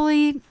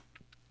truthfully,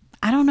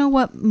 I don't know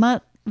what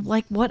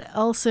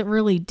else it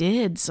really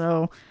did.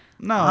 So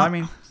no, I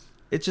mean,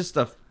 it's just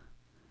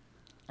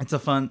it's a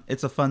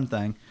fun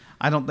thing.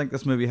 I don't think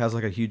this movie has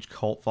like a huge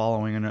cult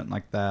following or anything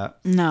like that.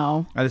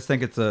 No, I just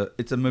think it's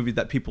a movie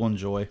that people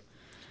enjoy.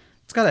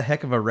 It's got a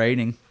heck of a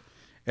rating.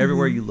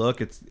 Everywhere you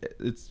look, it's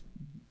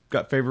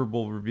got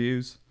favorable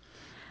reviews.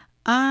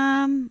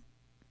 I'm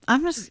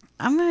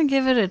gonna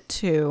give it a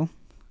 2.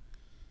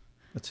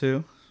 A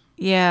 2?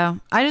 Yeah,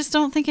 I just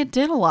don't think it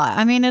did a lot.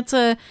 I mean, it's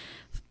a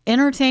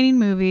entertaining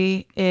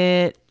movie.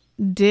 It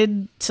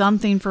did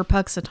something for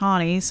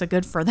Puxatawney, so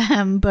good for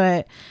them.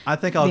 But I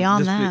think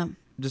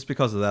just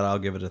because of that, I'll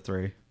give it a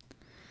 3.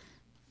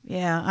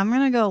 Yeah, I'm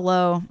gonna go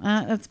low.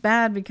 It's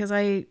bad because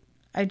I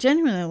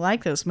genuinely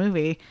like this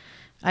movie.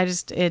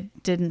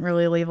 It didn't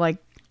really leave like.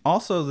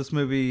 Also, this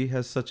movie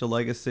has such a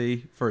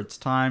legacy for its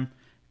time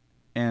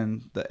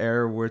and the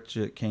era which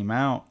it came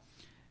out.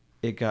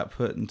 It got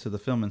put into the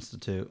Film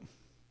Institute.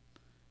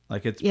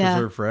 Like it's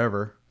preserved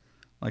forever.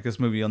 Like this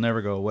movie will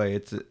never go away.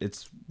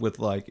 It's with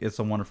like It's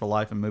a Wonderful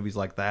Life and movies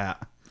like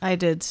that. I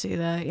did see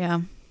that,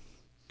 yeah.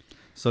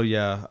 So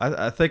yeah,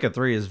 I think a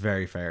 3 is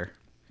very fair.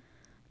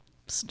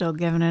 Still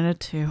giving it a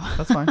 2.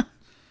 That's fine.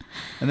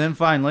 And then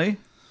finally,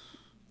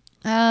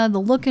 the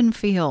look and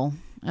feel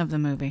of the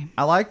movie.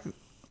 I like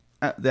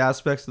the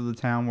aspects of the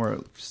town where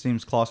it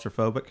seems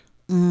claustrophobic.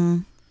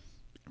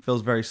 It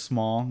feels very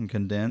small and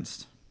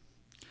condensed.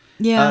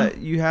 Yeah.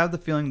 You have the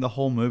feeling the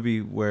whole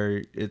movie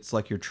where it's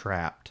like you're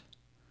trapped.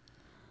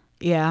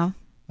 Yeah.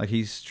 Like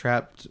he's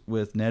trapped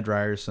with Ned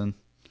Ryerson.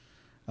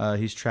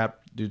 He's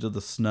trapped due to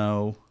the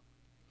snow.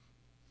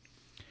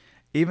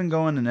 Even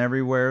going in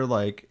everywhere,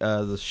 like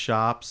the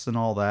shops and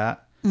all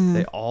that,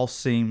 they all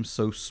seem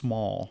so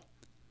small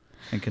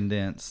and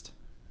condensed.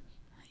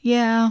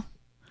 Yeah.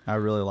 I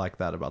really like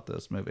that about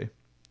this movie.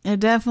 It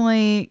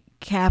definitely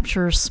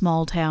captures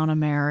small town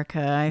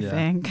America, I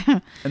think.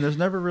 And there's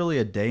never really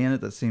a day in it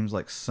that seems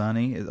like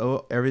sunny.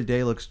 Every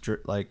day looks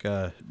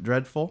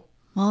dreadful.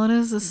 Well, it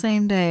is the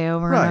same day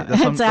over. Right.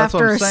 That's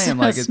what I'm saying.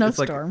 Like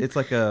snowstorm. It's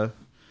like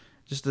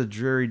just a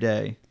dreary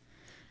day.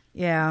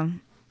 Yeah.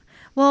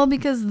 Well,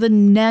 because the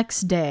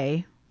next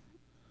day,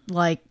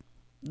 like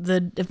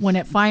when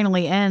it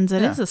finally ends,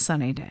 it is a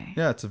sunny day.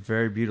 Yeah, it's a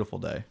very beautiful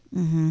day.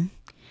 Mm-hmm.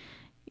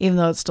 Even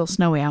though it's still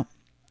snowy out.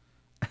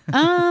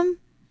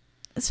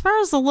 As far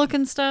as the look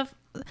and stuff,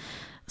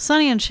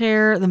 Sonny and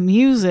Cher, the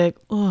music,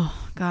 oh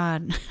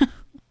God.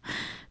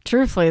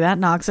 Truthfully, that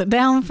knocks it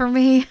down for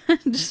me.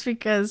 Just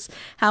because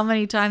how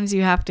many times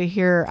you have to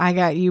hear "I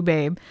Got You,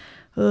 Babe."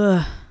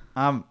 Ugh.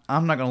 I'm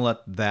not gonna let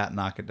that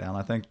knock it down.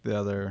 I think they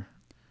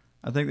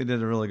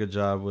did a really good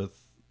job with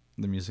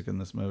the music in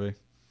this movie.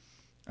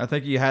 I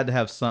think you had to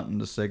have something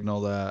to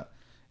signal that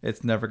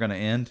it's never going to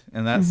end,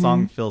 and that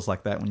song feels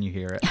like that when you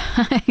hear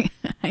it.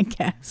 I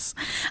guess.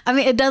 I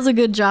mean, it does a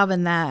good job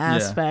in that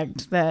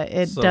aspect. That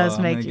it does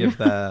make you. Give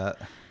that.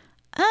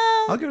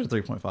 I'll give it a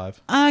 3.5.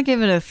 I'll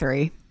give it a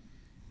 3.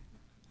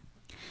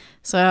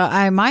 So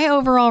my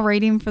overall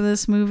rating for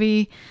this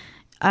movie,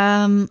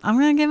 I'm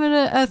gonna give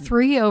it a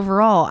 3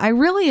 overall. I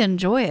really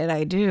enjoy it.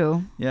 I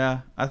do.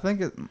 Yeah, I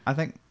think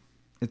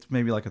it's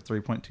maybe like a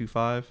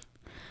 3.25.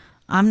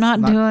 I'm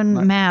not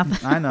doing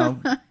math. I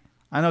know,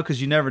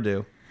 because you never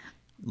do.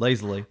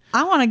 lazily.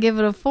 I want to give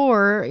it a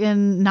 4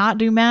 and not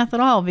do math at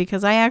all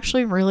because I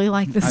actually really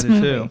like this I do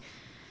movie. too.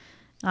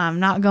 I'm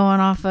not going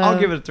off of... I'll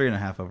give it a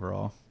 3.5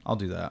 overall. I'll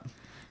do that.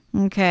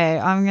 Okay,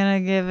 I'm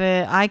going to give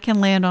it... I can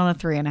land on a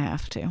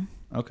 3.5 too.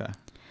 Okay.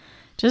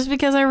 Just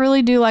because I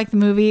really do like the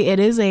movie. It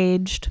is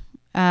aged.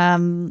 I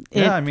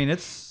mean,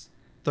 it's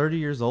 30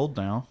 years old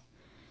now.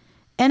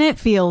 And it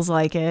feels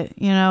like it.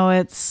 You know,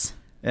 it's...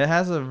 It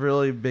has a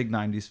really big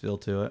 90s feel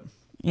to it.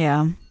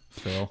 Yeah.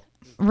 Phil.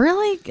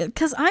 Really?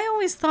 Because I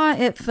always thought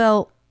it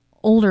felt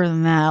older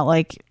than that.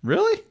 Like...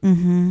 Really?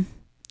 Mm-hmm.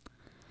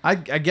 I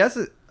guess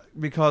it...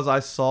 Because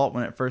I saw it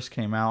when it first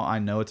came out, I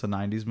know it's a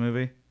 90s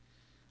movie.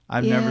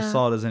 I've never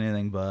saw it as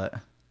anything but.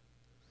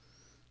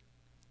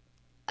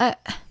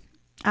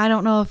 I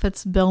don't know if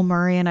it's Bill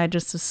Murray and I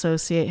just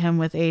associate him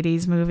with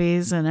 80s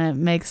movies and it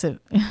makes it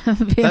feel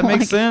That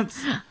makes like,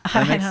 sense.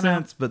 That makes don't know.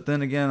 sense. But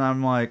then again,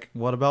 I'm like,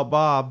 what about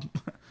Bob?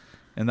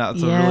 And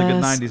that's a really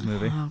good 90s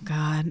movie. Oh,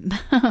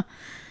 God.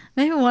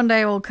 Maybe one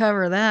day we'll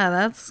cover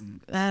that.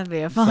 That'd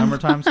be a fun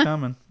Summertime's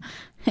coming.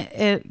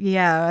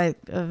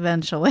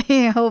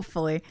 Eventually,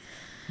 hopefully.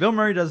 Bill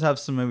Murray does have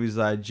some movies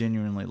that I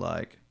genuinely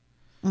like.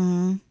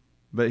 Mm-hmm.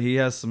 But he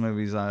has some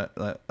movies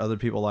that other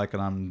people like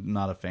and I'm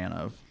not a fan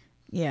of.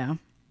 Yeah.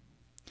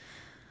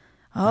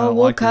 Oh,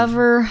 we'll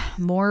cover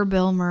more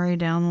Bill Murray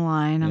down the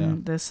line. Yeah.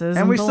 This is,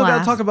 and we still got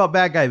to talk about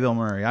bad guy Bill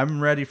Murray.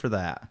 I'm ready for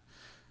that.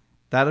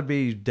 That'll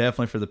be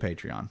definitely for the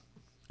Patreon.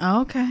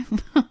 Okay.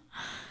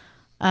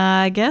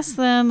 I guess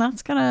then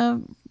that's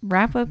gonna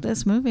wrap up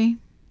this movie.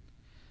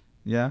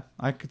 Yeah,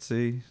 I could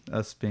see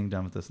us being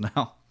done with this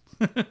now.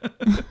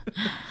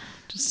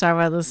 Just talk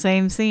about the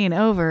same scene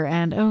over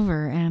and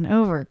over and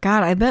over.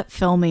 God, I bet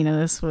filming of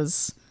this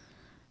was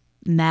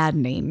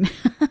maddening.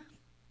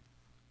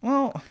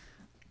 Well,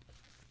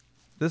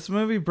 this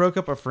movie broke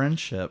up a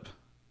friendship.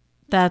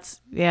 That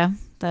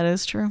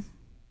is true.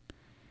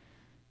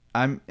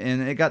 And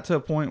it got to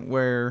a point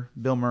where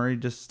Bill Murray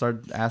just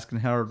started asking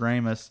Harold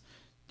Ramis,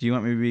 "Do you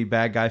want me to be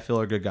bad guy Phil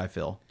or good guy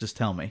Phil? Just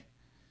tell me."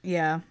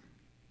 Yeah.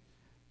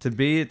 To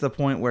be at the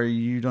point where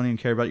you don't even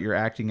care about your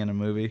acting in a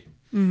movie,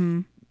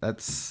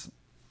 that's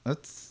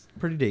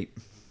pretty deep.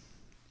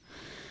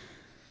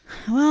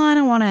 Well, I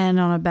don't want to end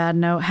on a bad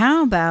note.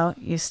 How about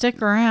you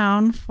stick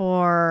around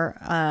for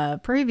a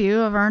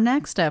preview of our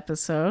next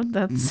episode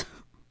that's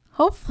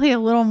hopefully a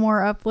little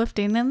more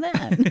uplifting than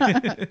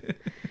that.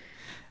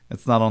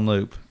 It's not on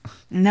loop.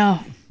 No.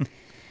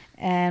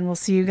 And we'll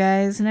see you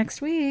guys next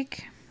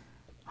week.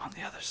 On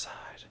the other side.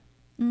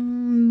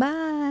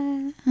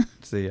 Bye.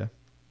 See ya.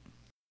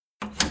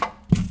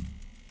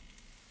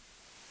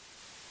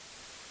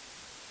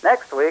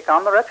 Next week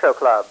on the Retro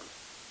Club.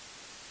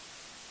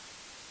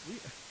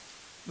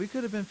 We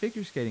could have been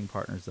figure skating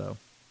partners, though.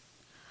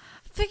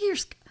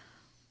 Figures.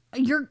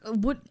 You're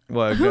what?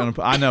 What?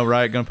 I know,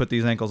 right? Gonna put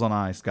these ankles on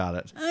ice. Got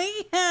it.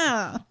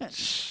 Yeah.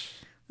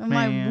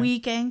 My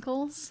weak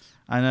ankles.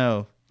 I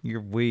know.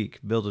 You're weak.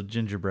 Build a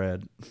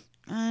gingerbread.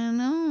 I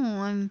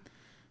know. I'm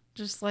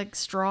just like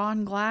straw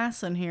and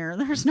glass in here.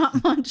 There's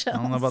not much else.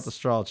 I don't know about the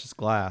straw. It's just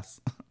glass.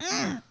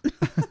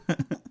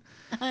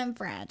 I'm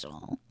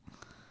fragile.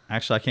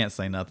 Actually, I can't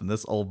say nothing.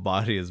 This old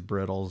body is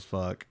brittle as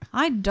fuck.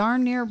 I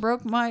darn near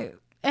broke my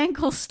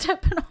ankle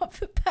stepping off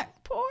the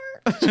back porch.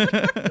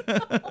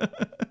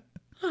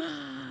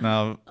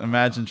 Now,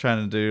 imagine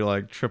trying to do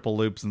like triple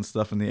loops and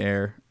stuff in the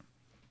air.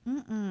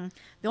 The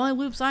only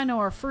loops I know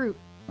are fruit.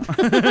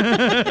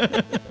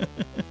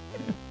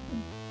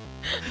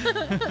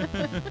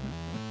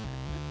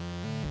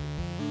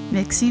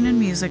 Mixing and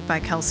music by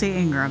Kelsey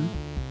Ingram.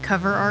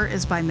 Cover art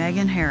is by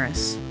Megan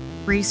Harris.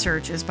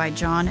 Research is by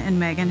John and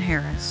Megan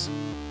Harris.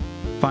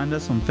 Find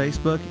us on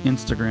Facebook,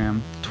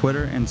 Instagram,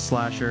 Twitter, and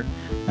Slasher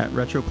at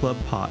Retro Club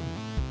Pod.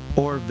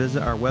 Or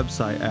visit our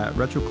website at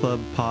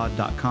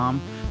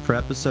retroclubpod.com for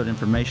episode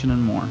information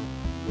and more.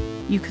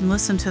 You can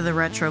listen to the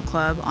Retro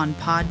Club on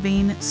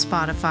Podbean,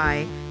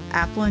 Spotify,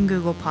 Apple and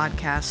Google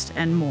Podcast,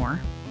 and more.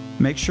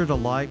 Make sure to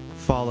like,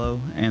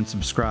 follow, and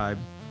subscribe,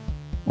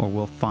 or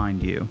we'll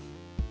find you.